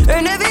Reggie.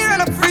 And if you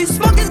run a free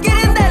smoke, it's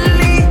getting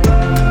deadly.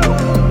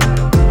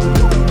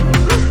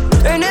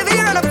 And if you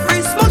run a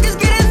free smoke, it's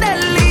getting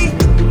deadly.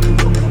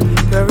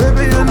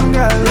 Caribbean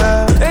girl,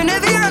 and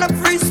if you run a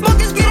free smoke,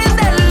 it's getting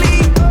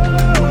deadly.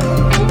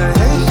 the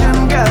Haitian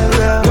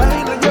girl,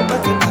 wine on your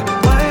body,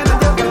 wine on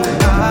your body,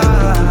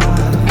 ah.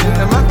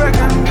 The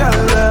African girl,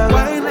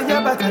 wine on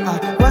your body,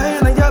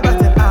 wine on your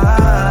body,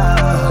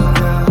 ah.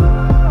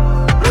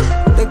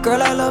 The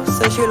girl I love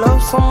says she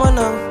loves someone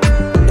else.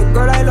 The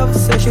girl I love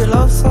says she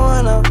loves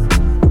someone else.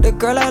 The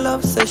girl I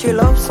love says she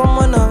loves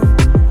someone else.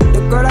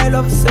 The girl I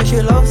love says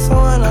she loves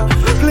someone else.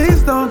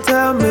 Please don't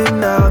tell me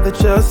now that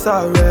you're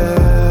sorry.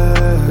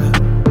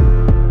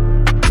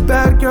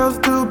 Bad girls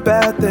do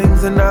bad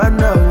things and I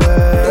know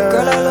it. The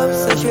girl I love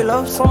says she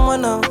loves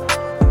someone else.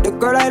 The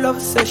girl I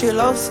love says she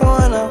loves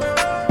someone else.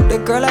 The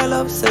girl I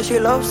love says she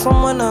loves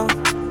someone else.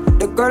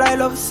 The girl I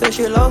love says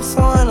she loves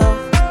someone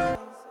else.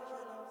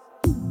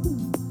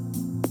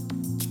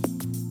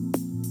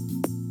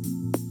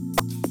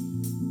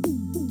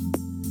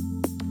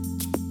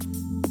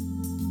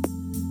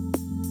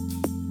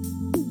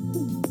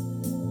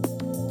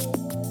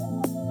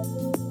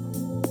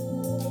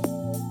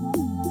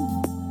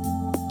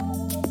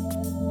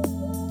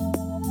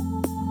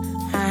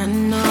 I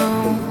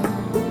know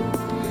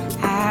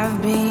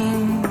I've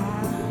been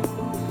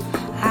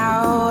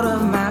out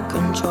of my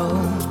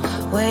control,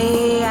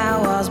 way I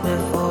was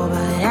before,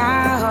 but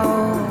I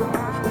hope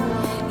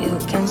you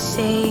can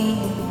see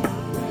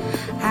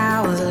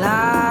I was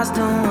lost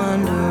and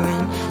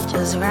wondering,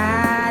 just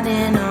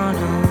riding on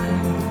a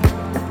wind.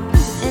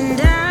 And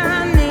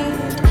I need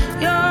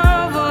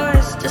your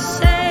voice to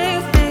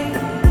save me.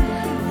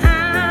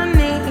 I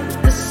need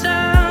the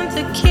sun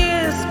to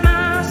kiss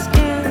my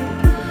skin.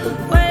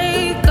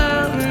 Wake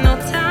up, no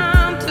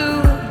time to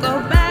go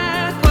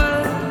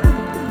backward.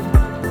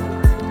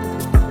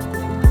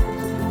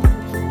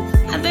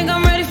 I think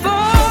I'm ready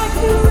for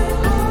you.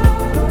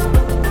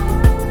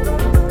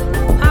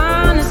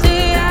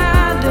 Honestly, I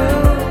do.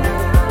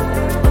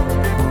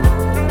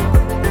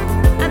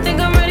 I think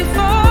I'm ready.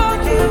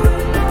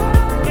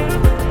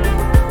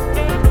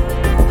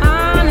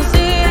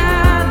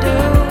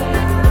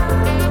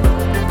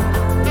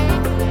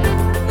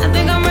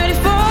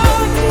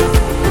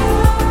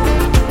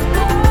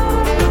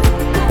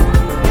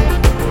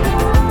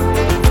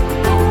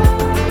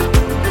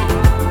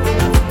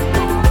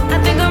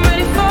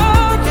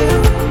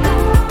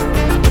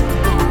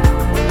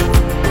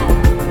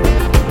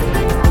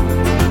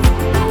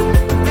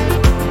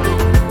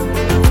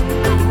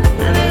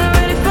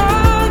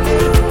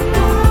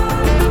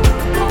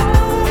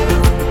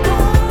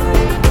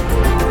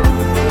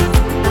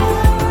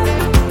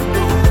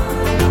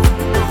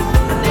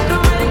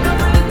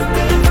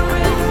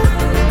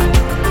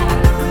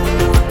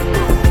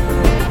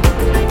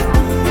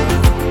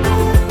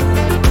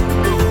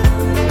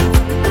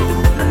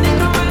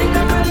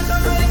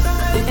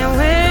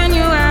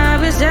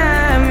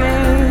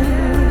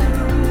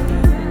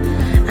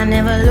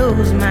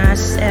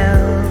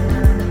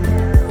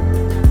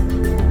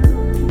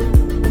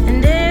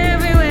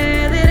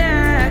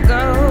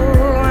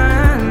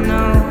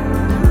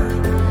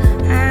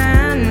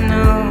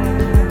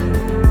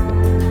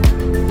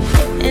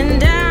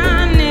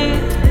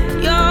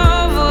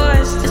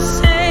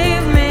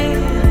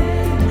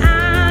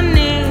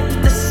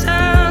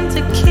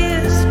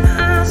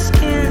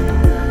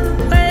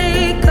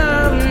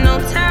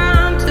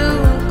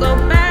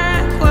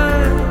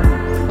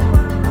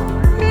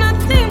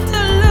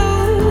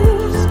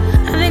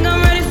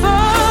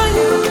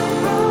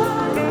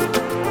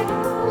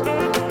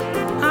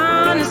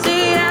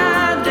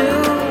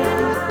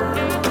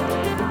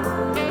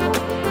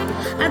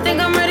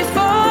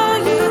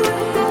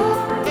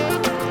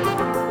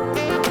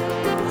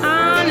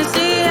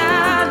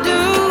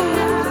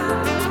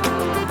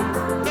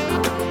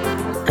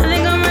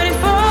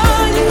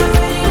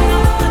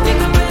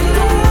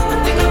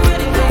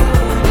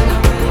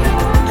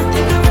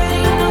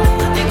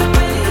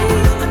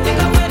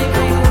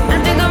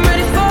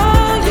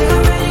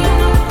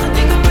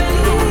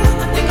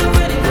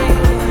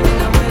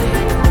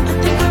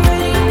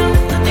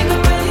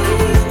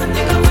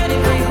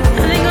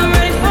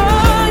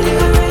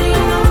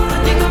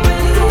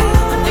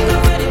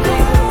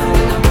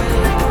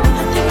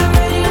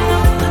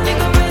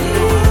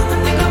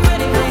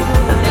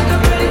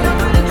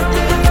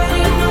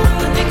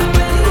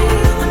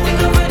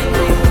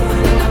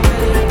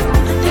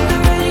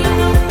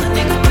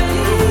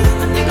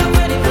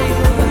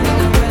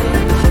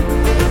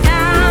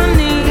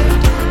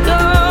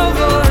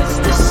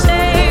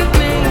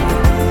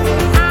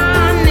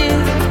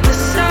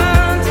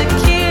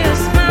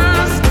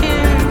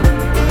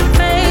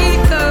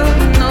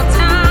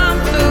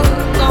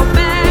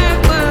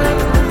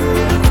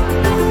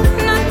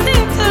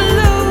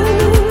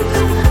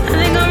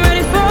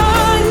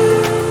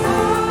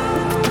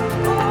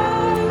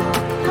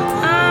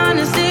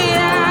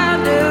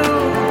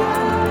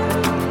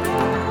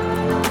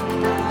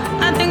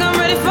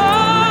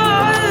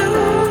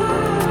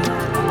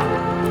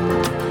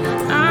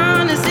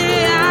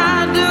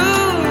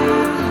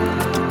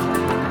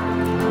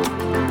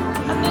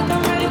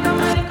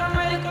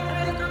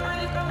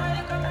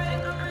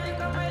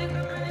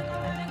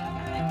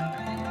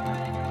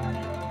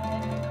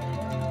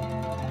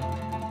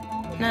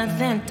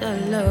 nothing to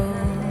lose.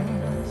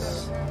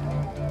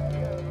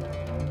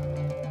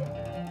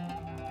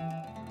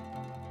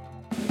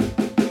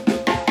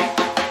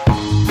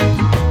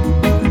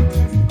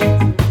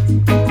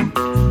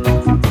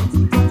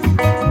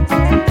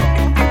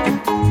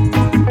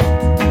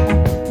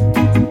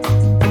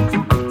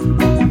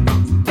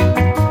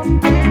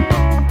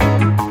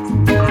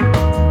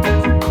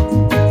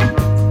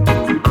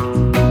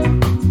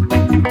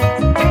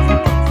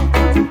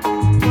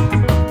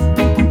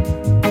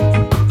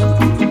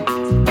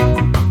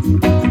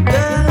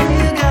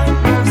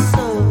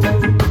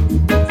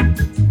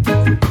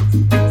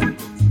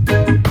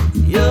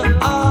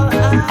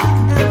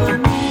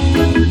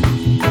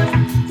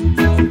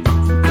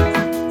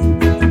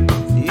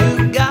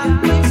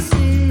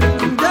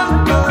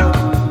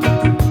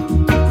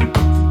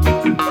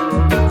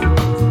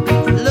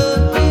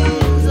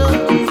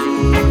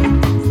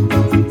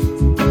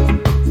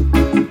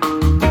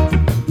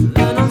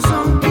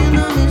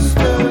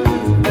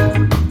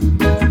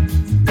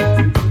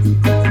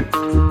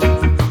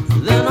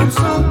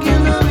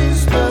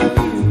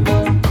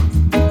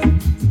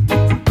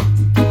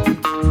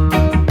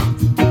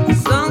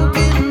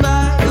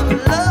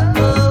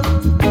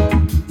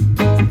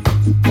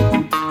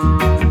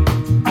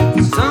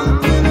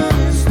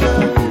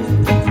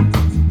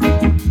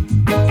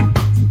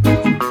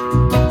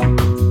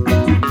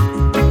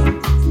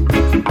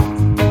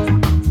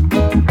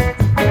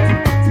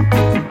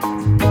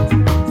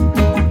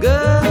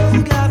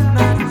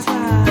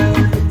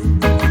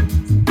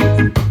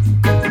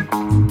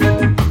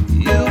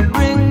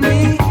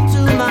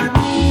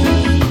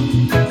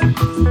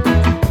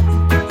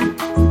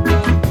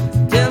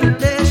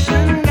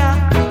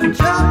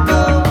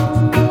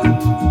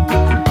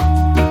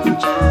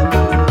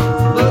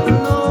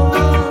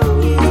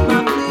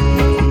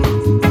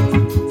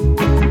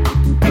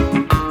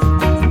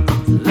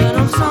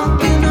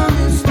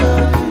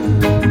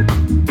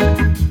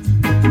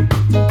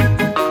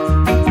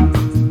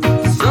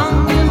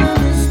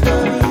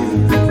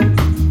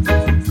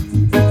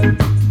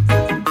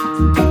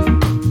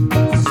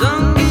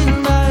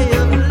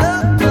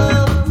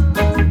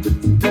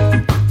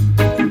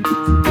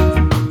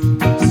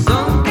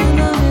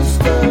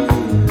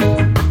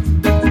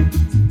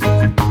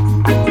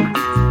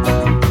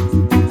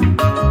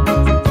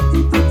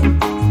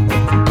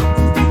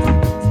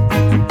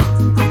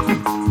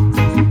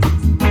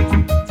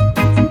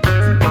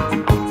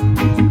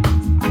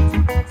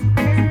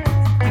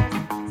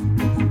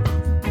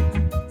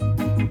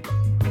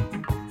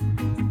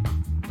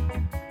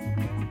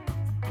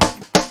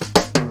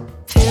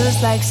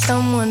 Like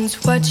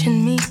someone's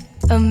watching me.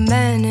 A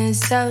man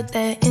is out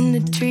there in the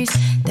trees.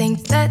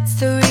 Think that's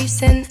the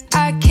reason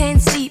I can't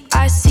sleep.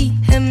 I see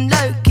him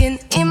lurking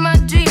in my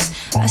dreams.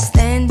 I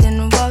stand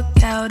and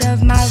walk out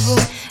of my room.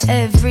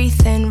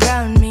 Everything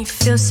around me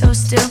feels so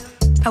still.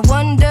 I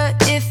wonder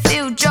if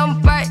he'll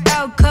jump right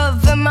out,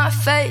 cover my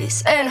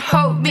face and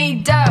hold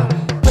me down.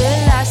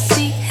 Will I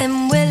see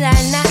him? Will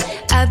I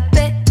not? I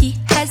bet he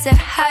has a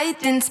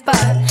hiding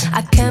spot.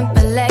 I can't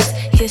relax,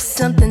 hear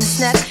something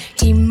snap.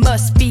 He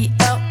must be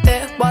out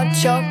there,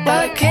 watch out,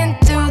 walking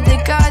through the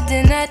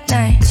garden at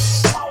night.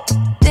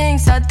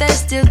 Things are there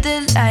still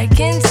that I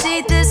can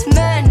see this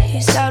man,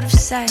 he's out of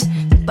sight,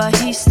 but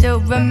he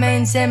still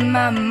remains in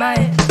my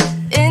mind.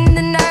 In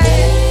the night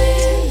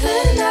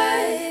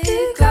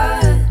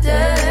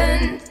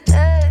garden,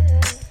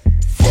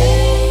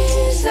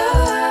 things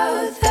are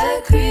out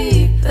there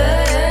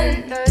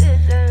creeping.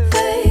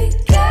 They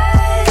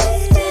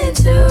get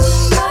into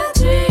my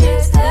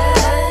dreams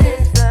and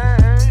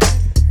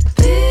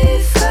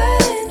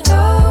befriend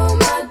all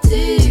my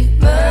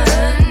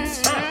demons.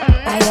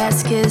 I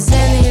ask, is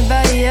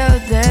anybody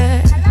out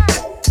there?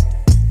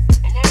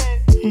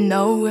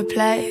 No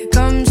reply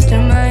comes to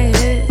my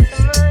ears.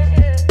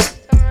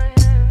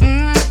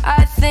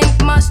 I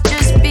think must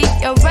just be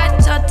a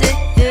rat or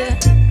dead.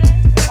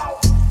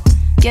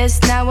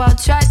 Guess now I'll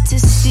try to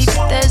sleep,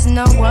 there's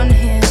no one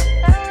here.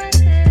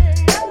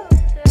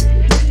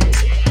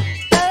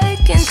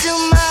 Back into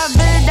my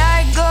bed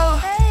I go.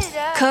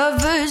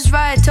 Covers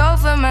right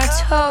over my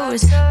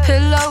toes.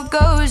 Pillow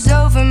goes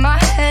over my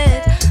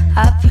head.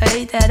 I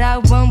pray that I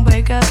won't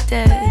wake up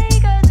dead.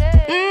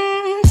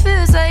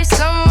 Feels like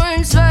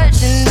someone's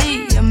watching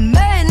me. A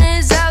man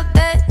is out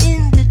there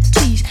in the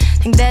trees.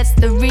 Think that's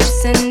the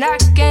reason I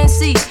can't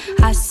see.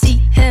 I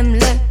see him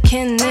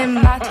looking in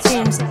my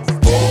dreams. In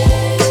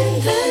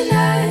the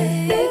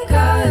night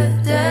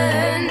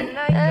garden,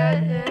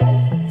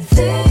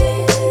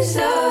 things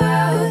are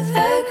out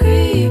there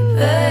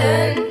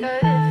creeping.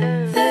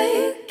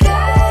 They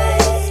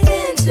get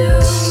into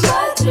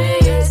my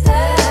dreams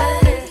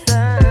and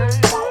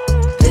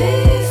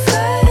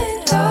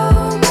befriend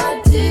all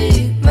my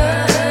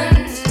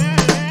demons.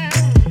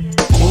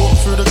 Walk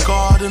through the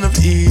Garden of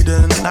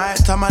Eden,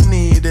 nighttime I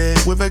need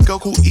it. With a girl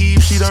called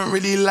Eve, she don't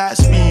really like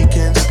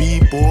speaking.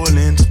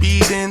 Speedballing,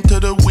 speeding to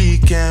the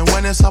weekend.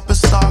 When it's up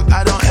and dark,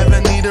 I don't ever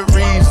need a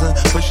reason,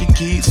 but she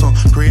keeps on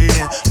praying.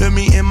 Look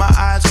me in my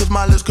eyes, cause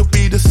my lips could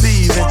be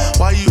deceiving.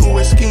 Why you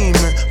always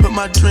scheming? Put my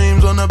my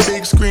dreams on a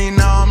big screen,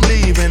 now I'm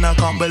leaving. I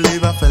can't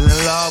believe I fell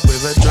in love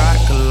with a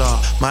Dracula.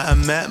 Might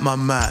have met my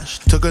match.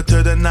 Took her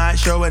to the night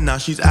show and now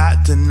she's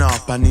acting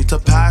up. I need to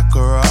pack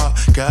her up,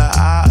 get her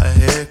out of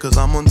here, cause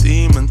I'm on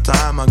demon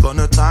time, I got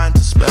no time to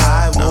spare.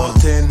 I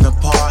walked in the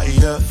party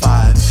at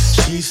 5.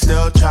 She's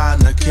still trying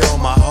to kill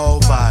my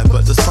whole vibe,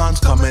 but the sun's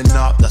coming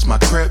up, that's my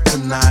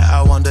kryptonite.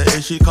 I wonder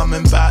if she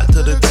coming back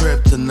to the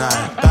crib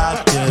tonight.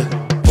 Bad kid.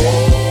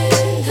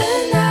 In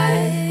the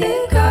night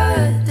you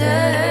got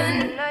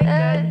done,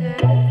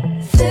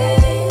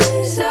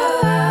 things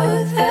are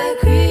out there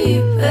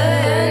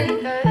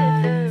creeping.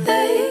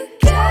 They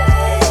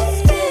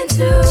get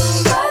into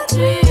my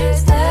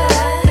dreams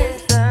then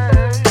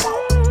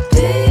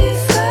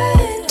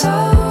befriend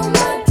all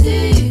my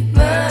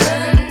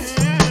demons.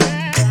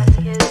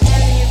 Is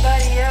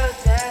anybody out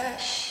there?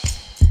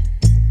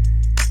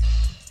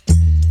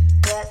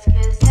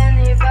 Is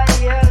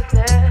anybody out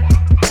there?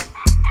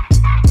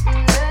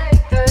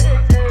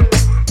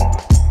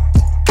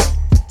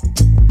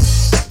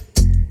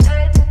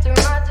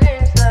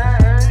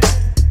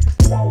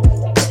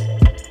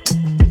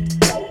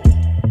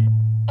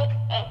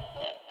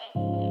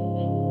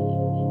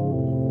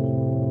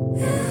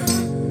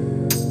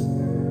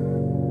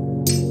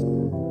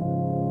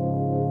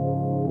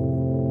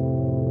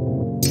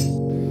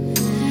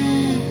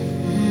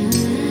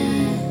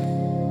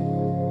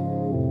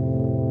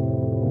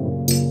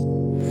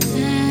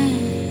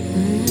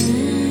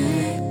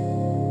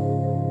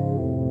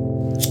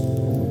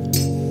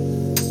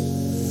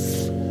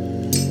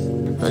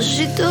 Well,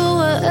 she do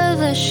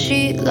whatever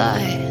she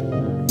like.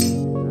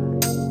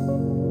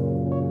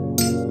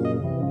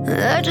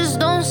 That just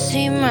don't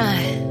seem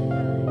right.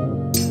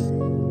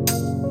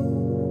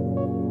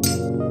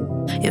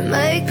 You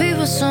make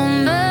people so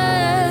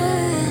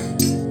mad.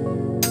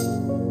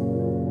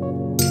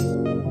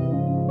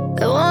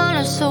 They want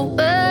us so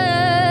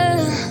bad.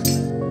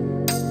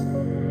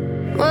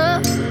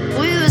 Well,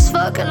 we was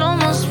fucking,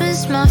 almost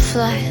missed my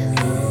flight.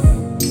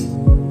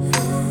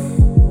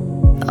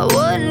 I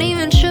wasn't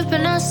even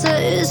tripping, I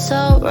said it's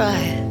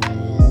alright.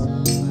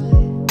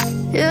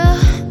 Yeah,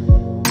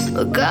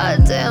 but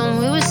goddamn,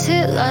 we was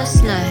hit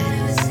last night.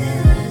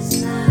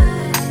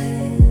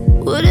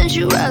 Wouldn't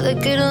you rather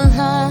get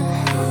along?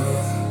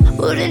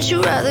 Wouldn't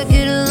you rather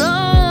get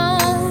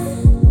along?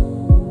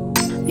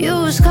 You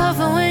was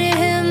coughing when you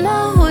hit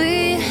my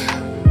weed,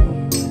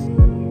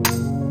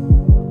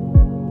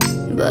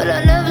 but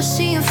I never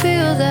seen you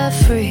feel that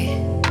free.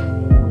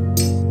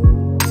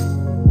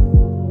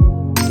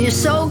 You're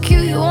so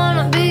cute, you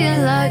wanna be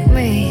like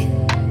me.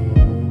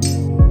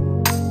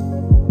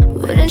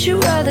 Wouldn't you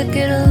rather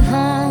get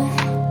along?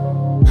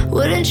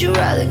 Wouldn't you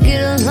rather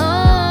get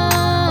along?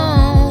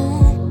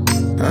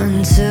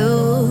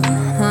 Until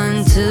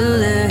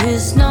there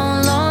is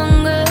no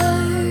longer.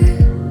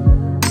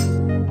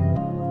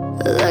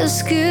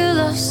 Let's get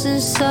lost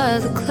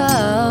inside the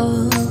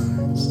clouds.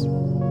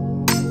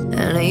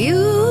 And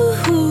you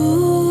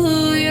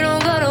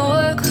don't gotta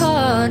work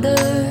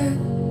harder,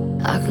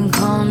 I can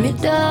calm you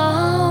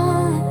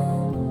down.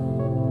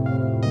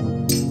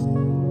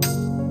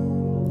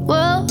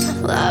 Well,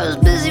 I was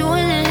busy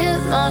when you hit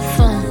my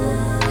phone,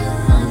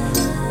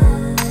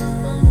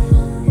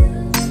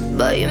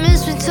 but you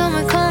missed me, tell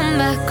me come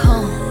back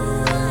home.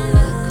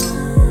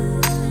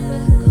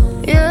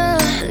 Yeah,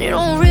 you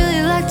don't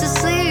really like to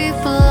sleep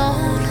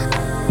alone,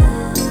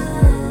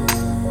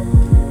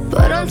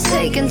 but I'm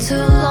taking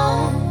too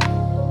long.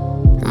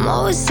 I'm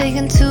always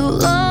taking too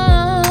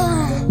long.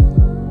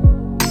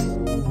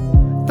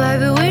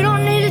 Baby, we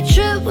don't need a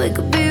trip, we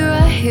could be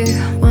right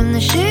here. When the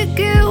shit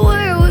get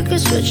weird, we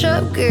could switch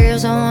up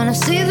gears. I wanna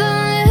see the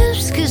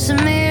lips,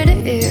 kissing me to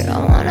ear. I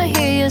wanna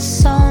hear your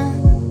song.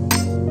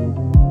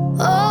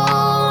 Oh, I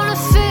wanna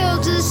feel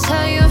just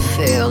how you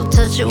feel.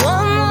 Touch it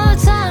one more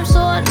time so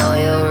I know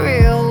you're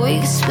real. We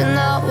can spin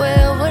that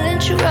wheel,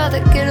 wouldn't you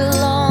rather get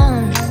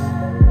along?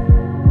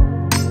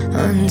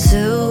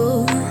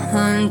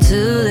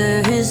 Until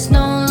there is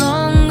no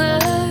longer.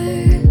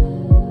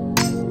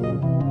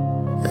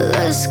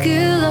 Let's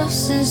get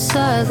lost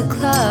inside the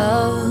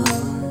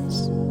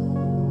clouds.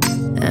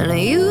 And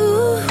you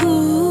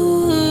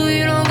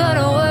don't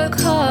gotta work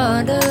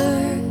harder,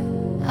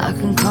 I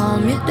can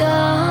calm you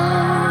down.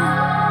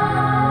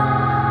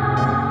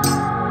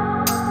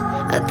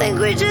 I think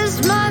we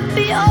just might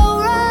be alright.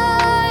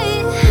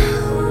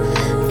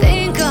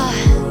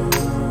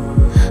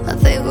 I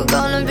think we're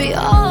gonna be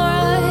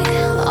alright,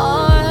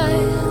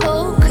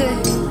 okay.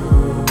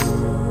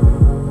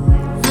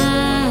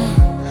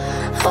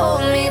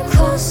 Hold me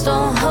close,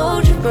 don't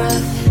hold your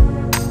breath.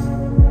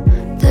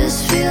 This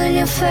feeling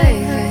your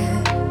favorite,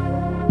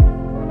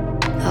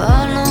 I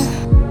know.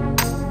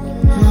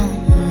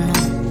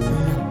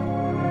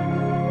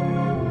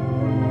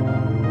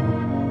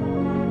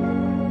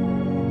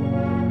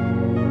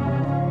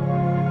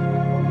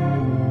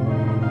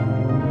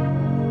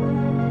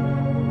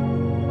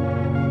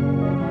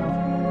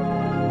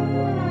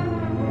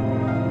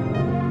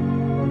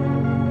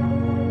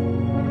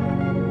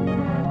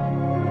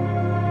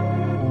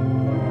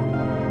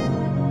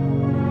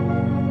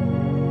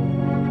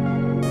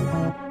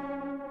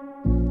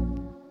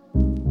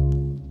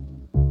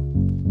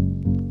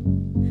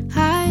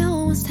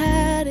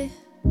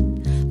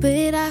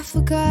 I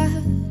forgot.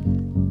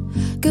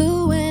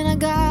 Good when I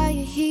got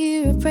you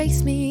here, it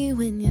breaks me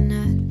when you're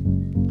not.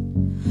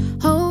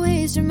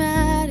 Always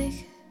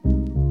dramatic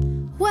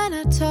when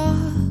I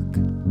talk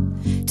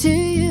to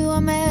you,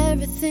 I'm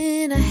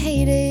everything. I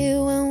hate it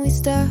when we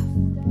stop.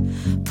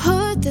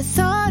 Put the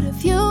thought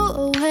of you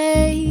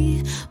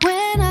away.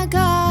 When I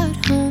got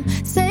home,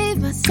 save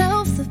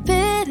myself the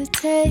bitter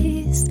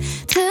taste.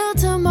 Till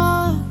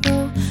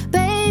tomorrow,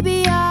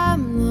 baby,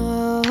 I'm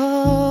lost.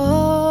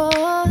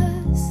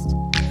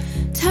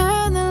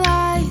 Turn the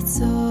lights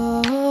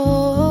on,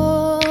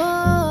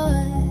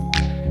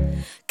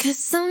 'cause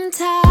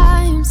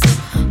sometimes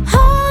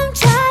all I'm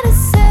trying to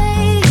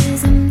say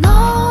is I'm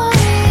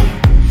lonely.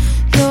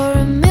 You're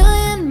a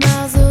million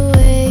miles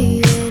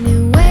away and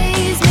it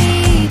weighs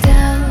me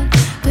down,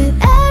 but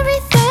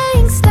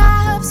everything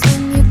stops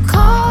when you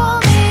call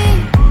me.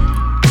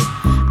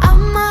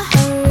 I'm a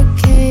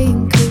hurricane,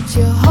 could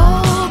you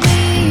hold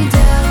me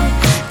down?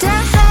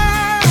 Down,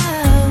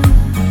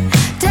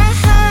 down,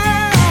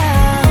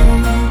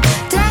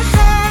 down.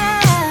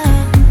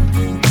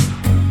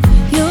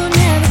 You'll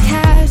never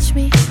catch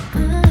me,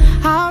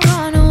 I'll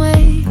run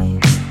away.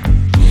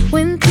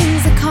 When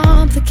things are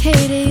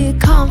complicated,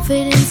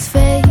 confidence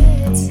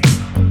fades.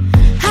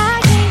 I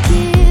can't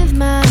give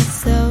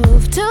myself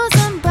to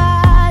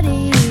somebody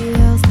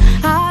else.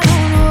 I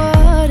don't know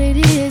what it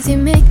is, you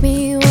make me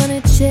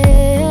wanna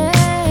change.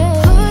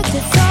 Put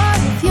the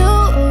thought of you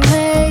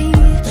away.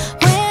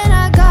 When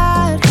I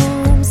got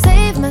home,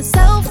 save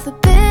myself the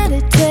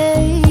bitter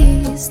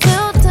taste.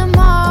 Till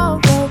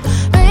tomorrow,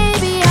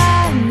 baby,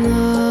 I'm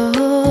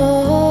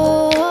lost.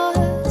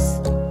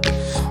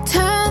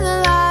 Turn the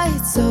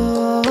lights on,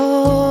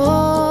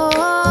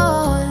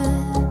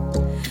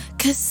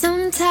 'cause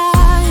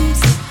sometimes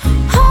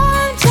all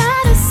I'm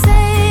trying to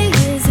say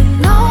is I'm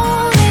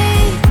lonely.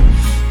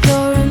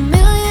 You're a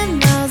million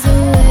miles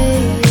away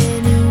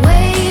and it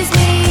weighs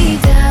me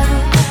down,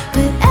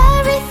 but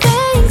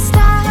everything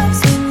stops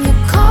when you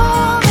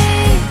call me.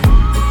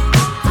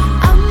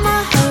 I'm a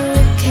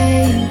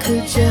hurricane,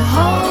 could you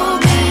hold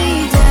me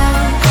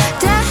down?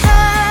 Down,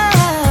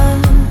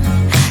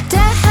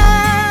 down,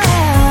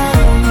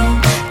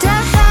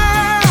 down.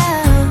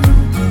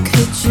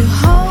 Could you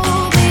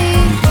hold me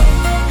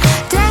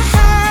down?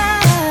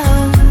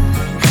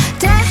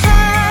 Down,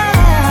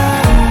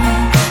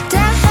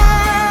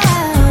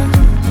 down.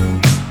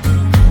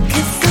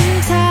 'Cause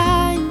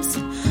sometimes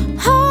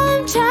all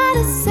I'm trying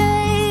to say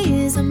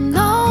is I'm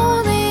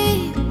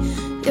lonely.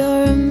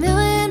 You're a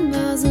million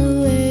miles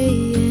away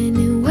and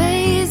it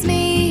weighs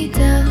me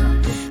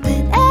down,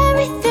 but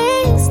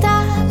everything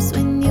stops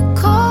when you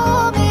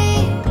call me.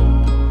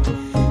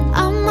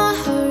 I'm a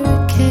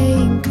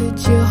hurricane, could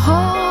you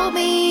hold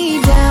me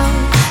down?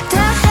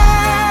 Down,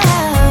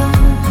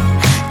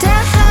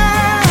 down,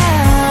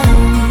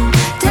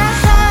 down.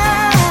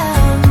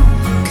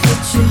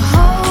 Could you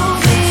hold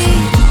me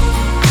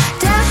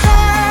down?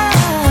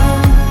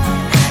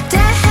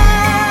 Down,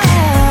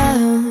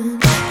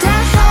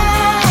 down.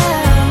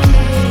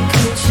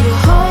 Could you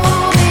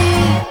hold me?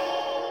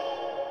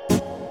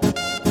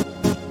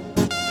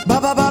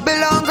 Baba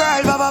Babylon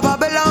girl, Baba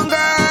Babylon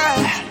girl.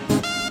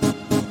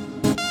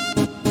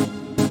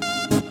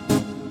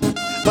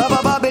 Baba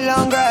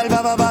Babylon girl,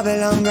 Baba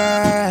Babylon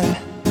girl.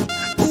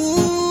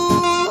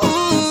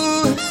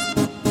 Ooh,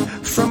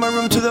 from a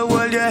room to the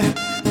world, yeah.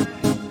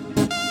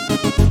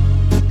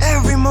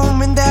 Every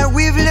moment that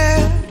we've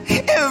lived,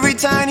 every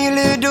tiny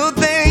little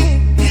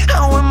thing.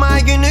 How am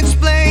I gonna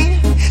explain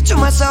to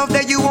myself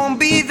that you won't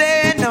be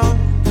there? No,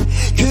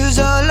 'cause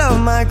all of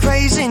my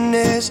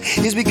craziness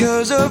is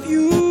because of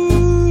you.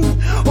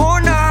 Oh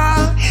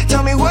nah,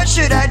 tell me what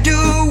should I do?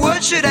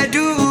 What should I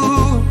do?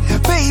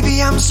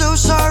 Baby, I'm so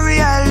sorry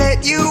I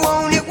let you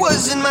on. It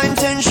wasn't my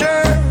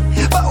intention,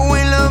 but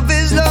when love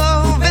is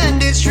love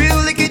and it's real,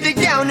 it could take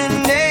down a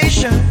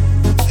nation.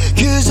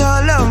 'Cause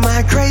all of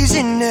my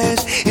craziness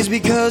is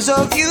because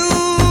of you.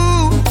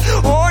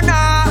 Oh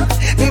nah,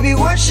 baby,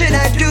 what should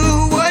I do?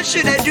 What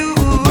should I do?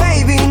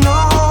 Baby,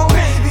 no,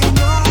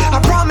 I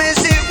promise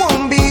it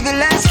won't be the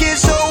last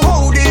kiss, so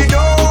hold it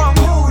on.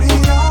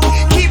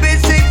 Keep it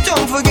safe,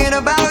 don't forget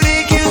about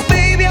it, 'cause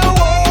baby, I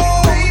won't.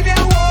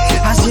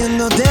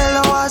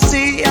 Haciéndotelo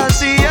así,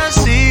 así,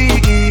 así.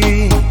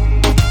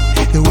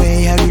 The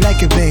way how you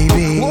like it,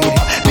 baby.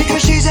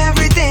 Because she's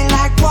everything,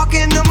 like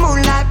walking the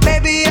moonlight.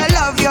 Baby, I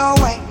love your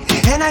way,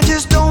 and I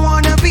just don't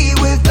wanna be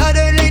with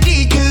other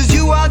lady, 'cause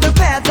you are the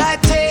path I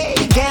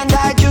take, and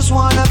I just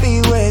wanna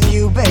be with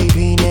you,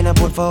 baby. Nena,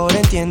 por favor,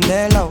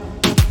 entiéndelo.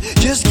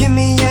 Just give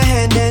me your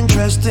hand and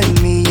trust in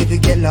me. If you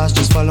get lost,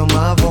 just follow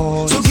my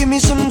voice. So give me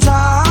some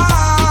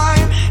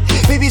time,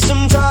 baby,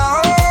 some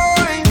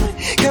time,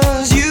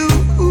 'cause you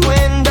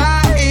and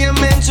I are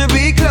meant to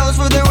be close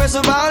for the rest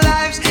of our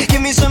lives.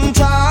 Give me some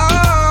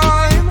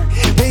time,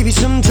 baby,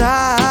 some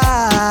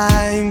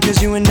time,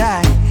 'cause you and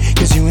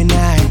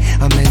I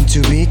are meant to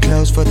be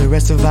close for the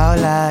rest of our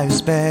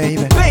lives,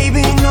 baby.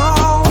 Baby, no,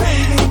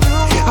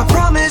 I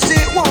promise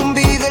it won't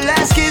be the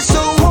last kiss,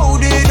 so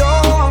hold it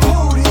on.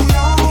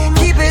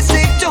 Keep it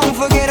safe, don't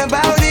forget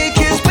about it.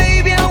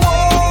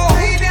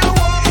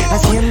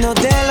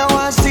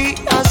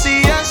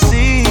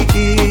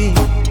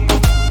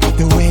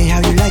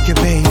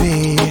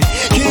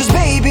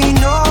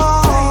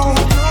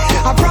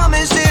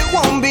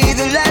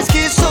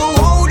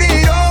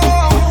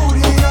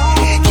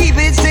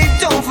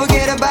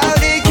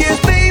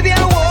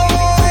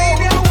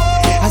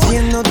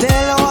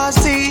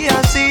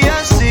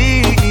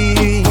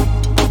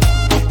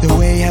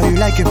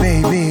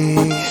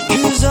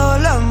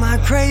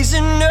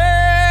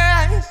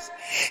 poisonous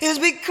is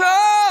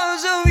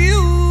because of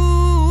you.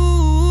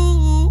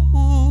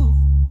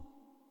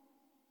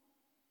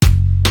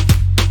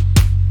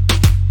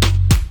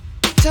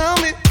 Tell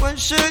me what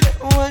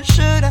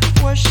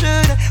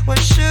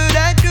should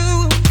I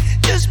do?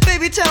 Just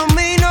baby tell me